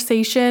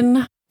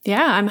conversation.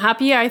 Yeah, I'm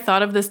happy I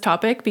thought of this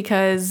topic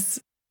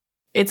because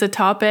it's a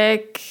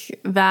topic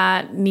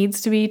that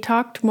needs to be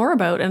talked more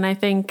about. And I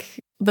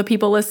think the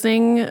people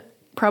listening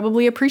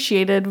probably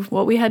appreciated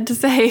what we had to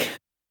say.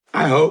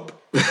 I hope.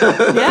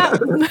 Yeah.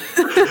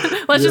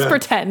 Let's just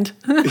pretend.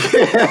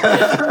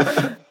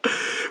 Yeah.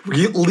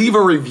 Leave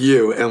a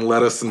review and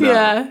let us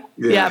know.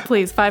 Yeah,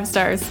 please. 5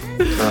 stars.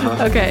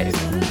 Okay.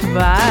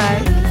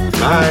 Bye.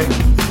 Bye.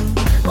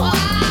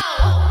 Wow.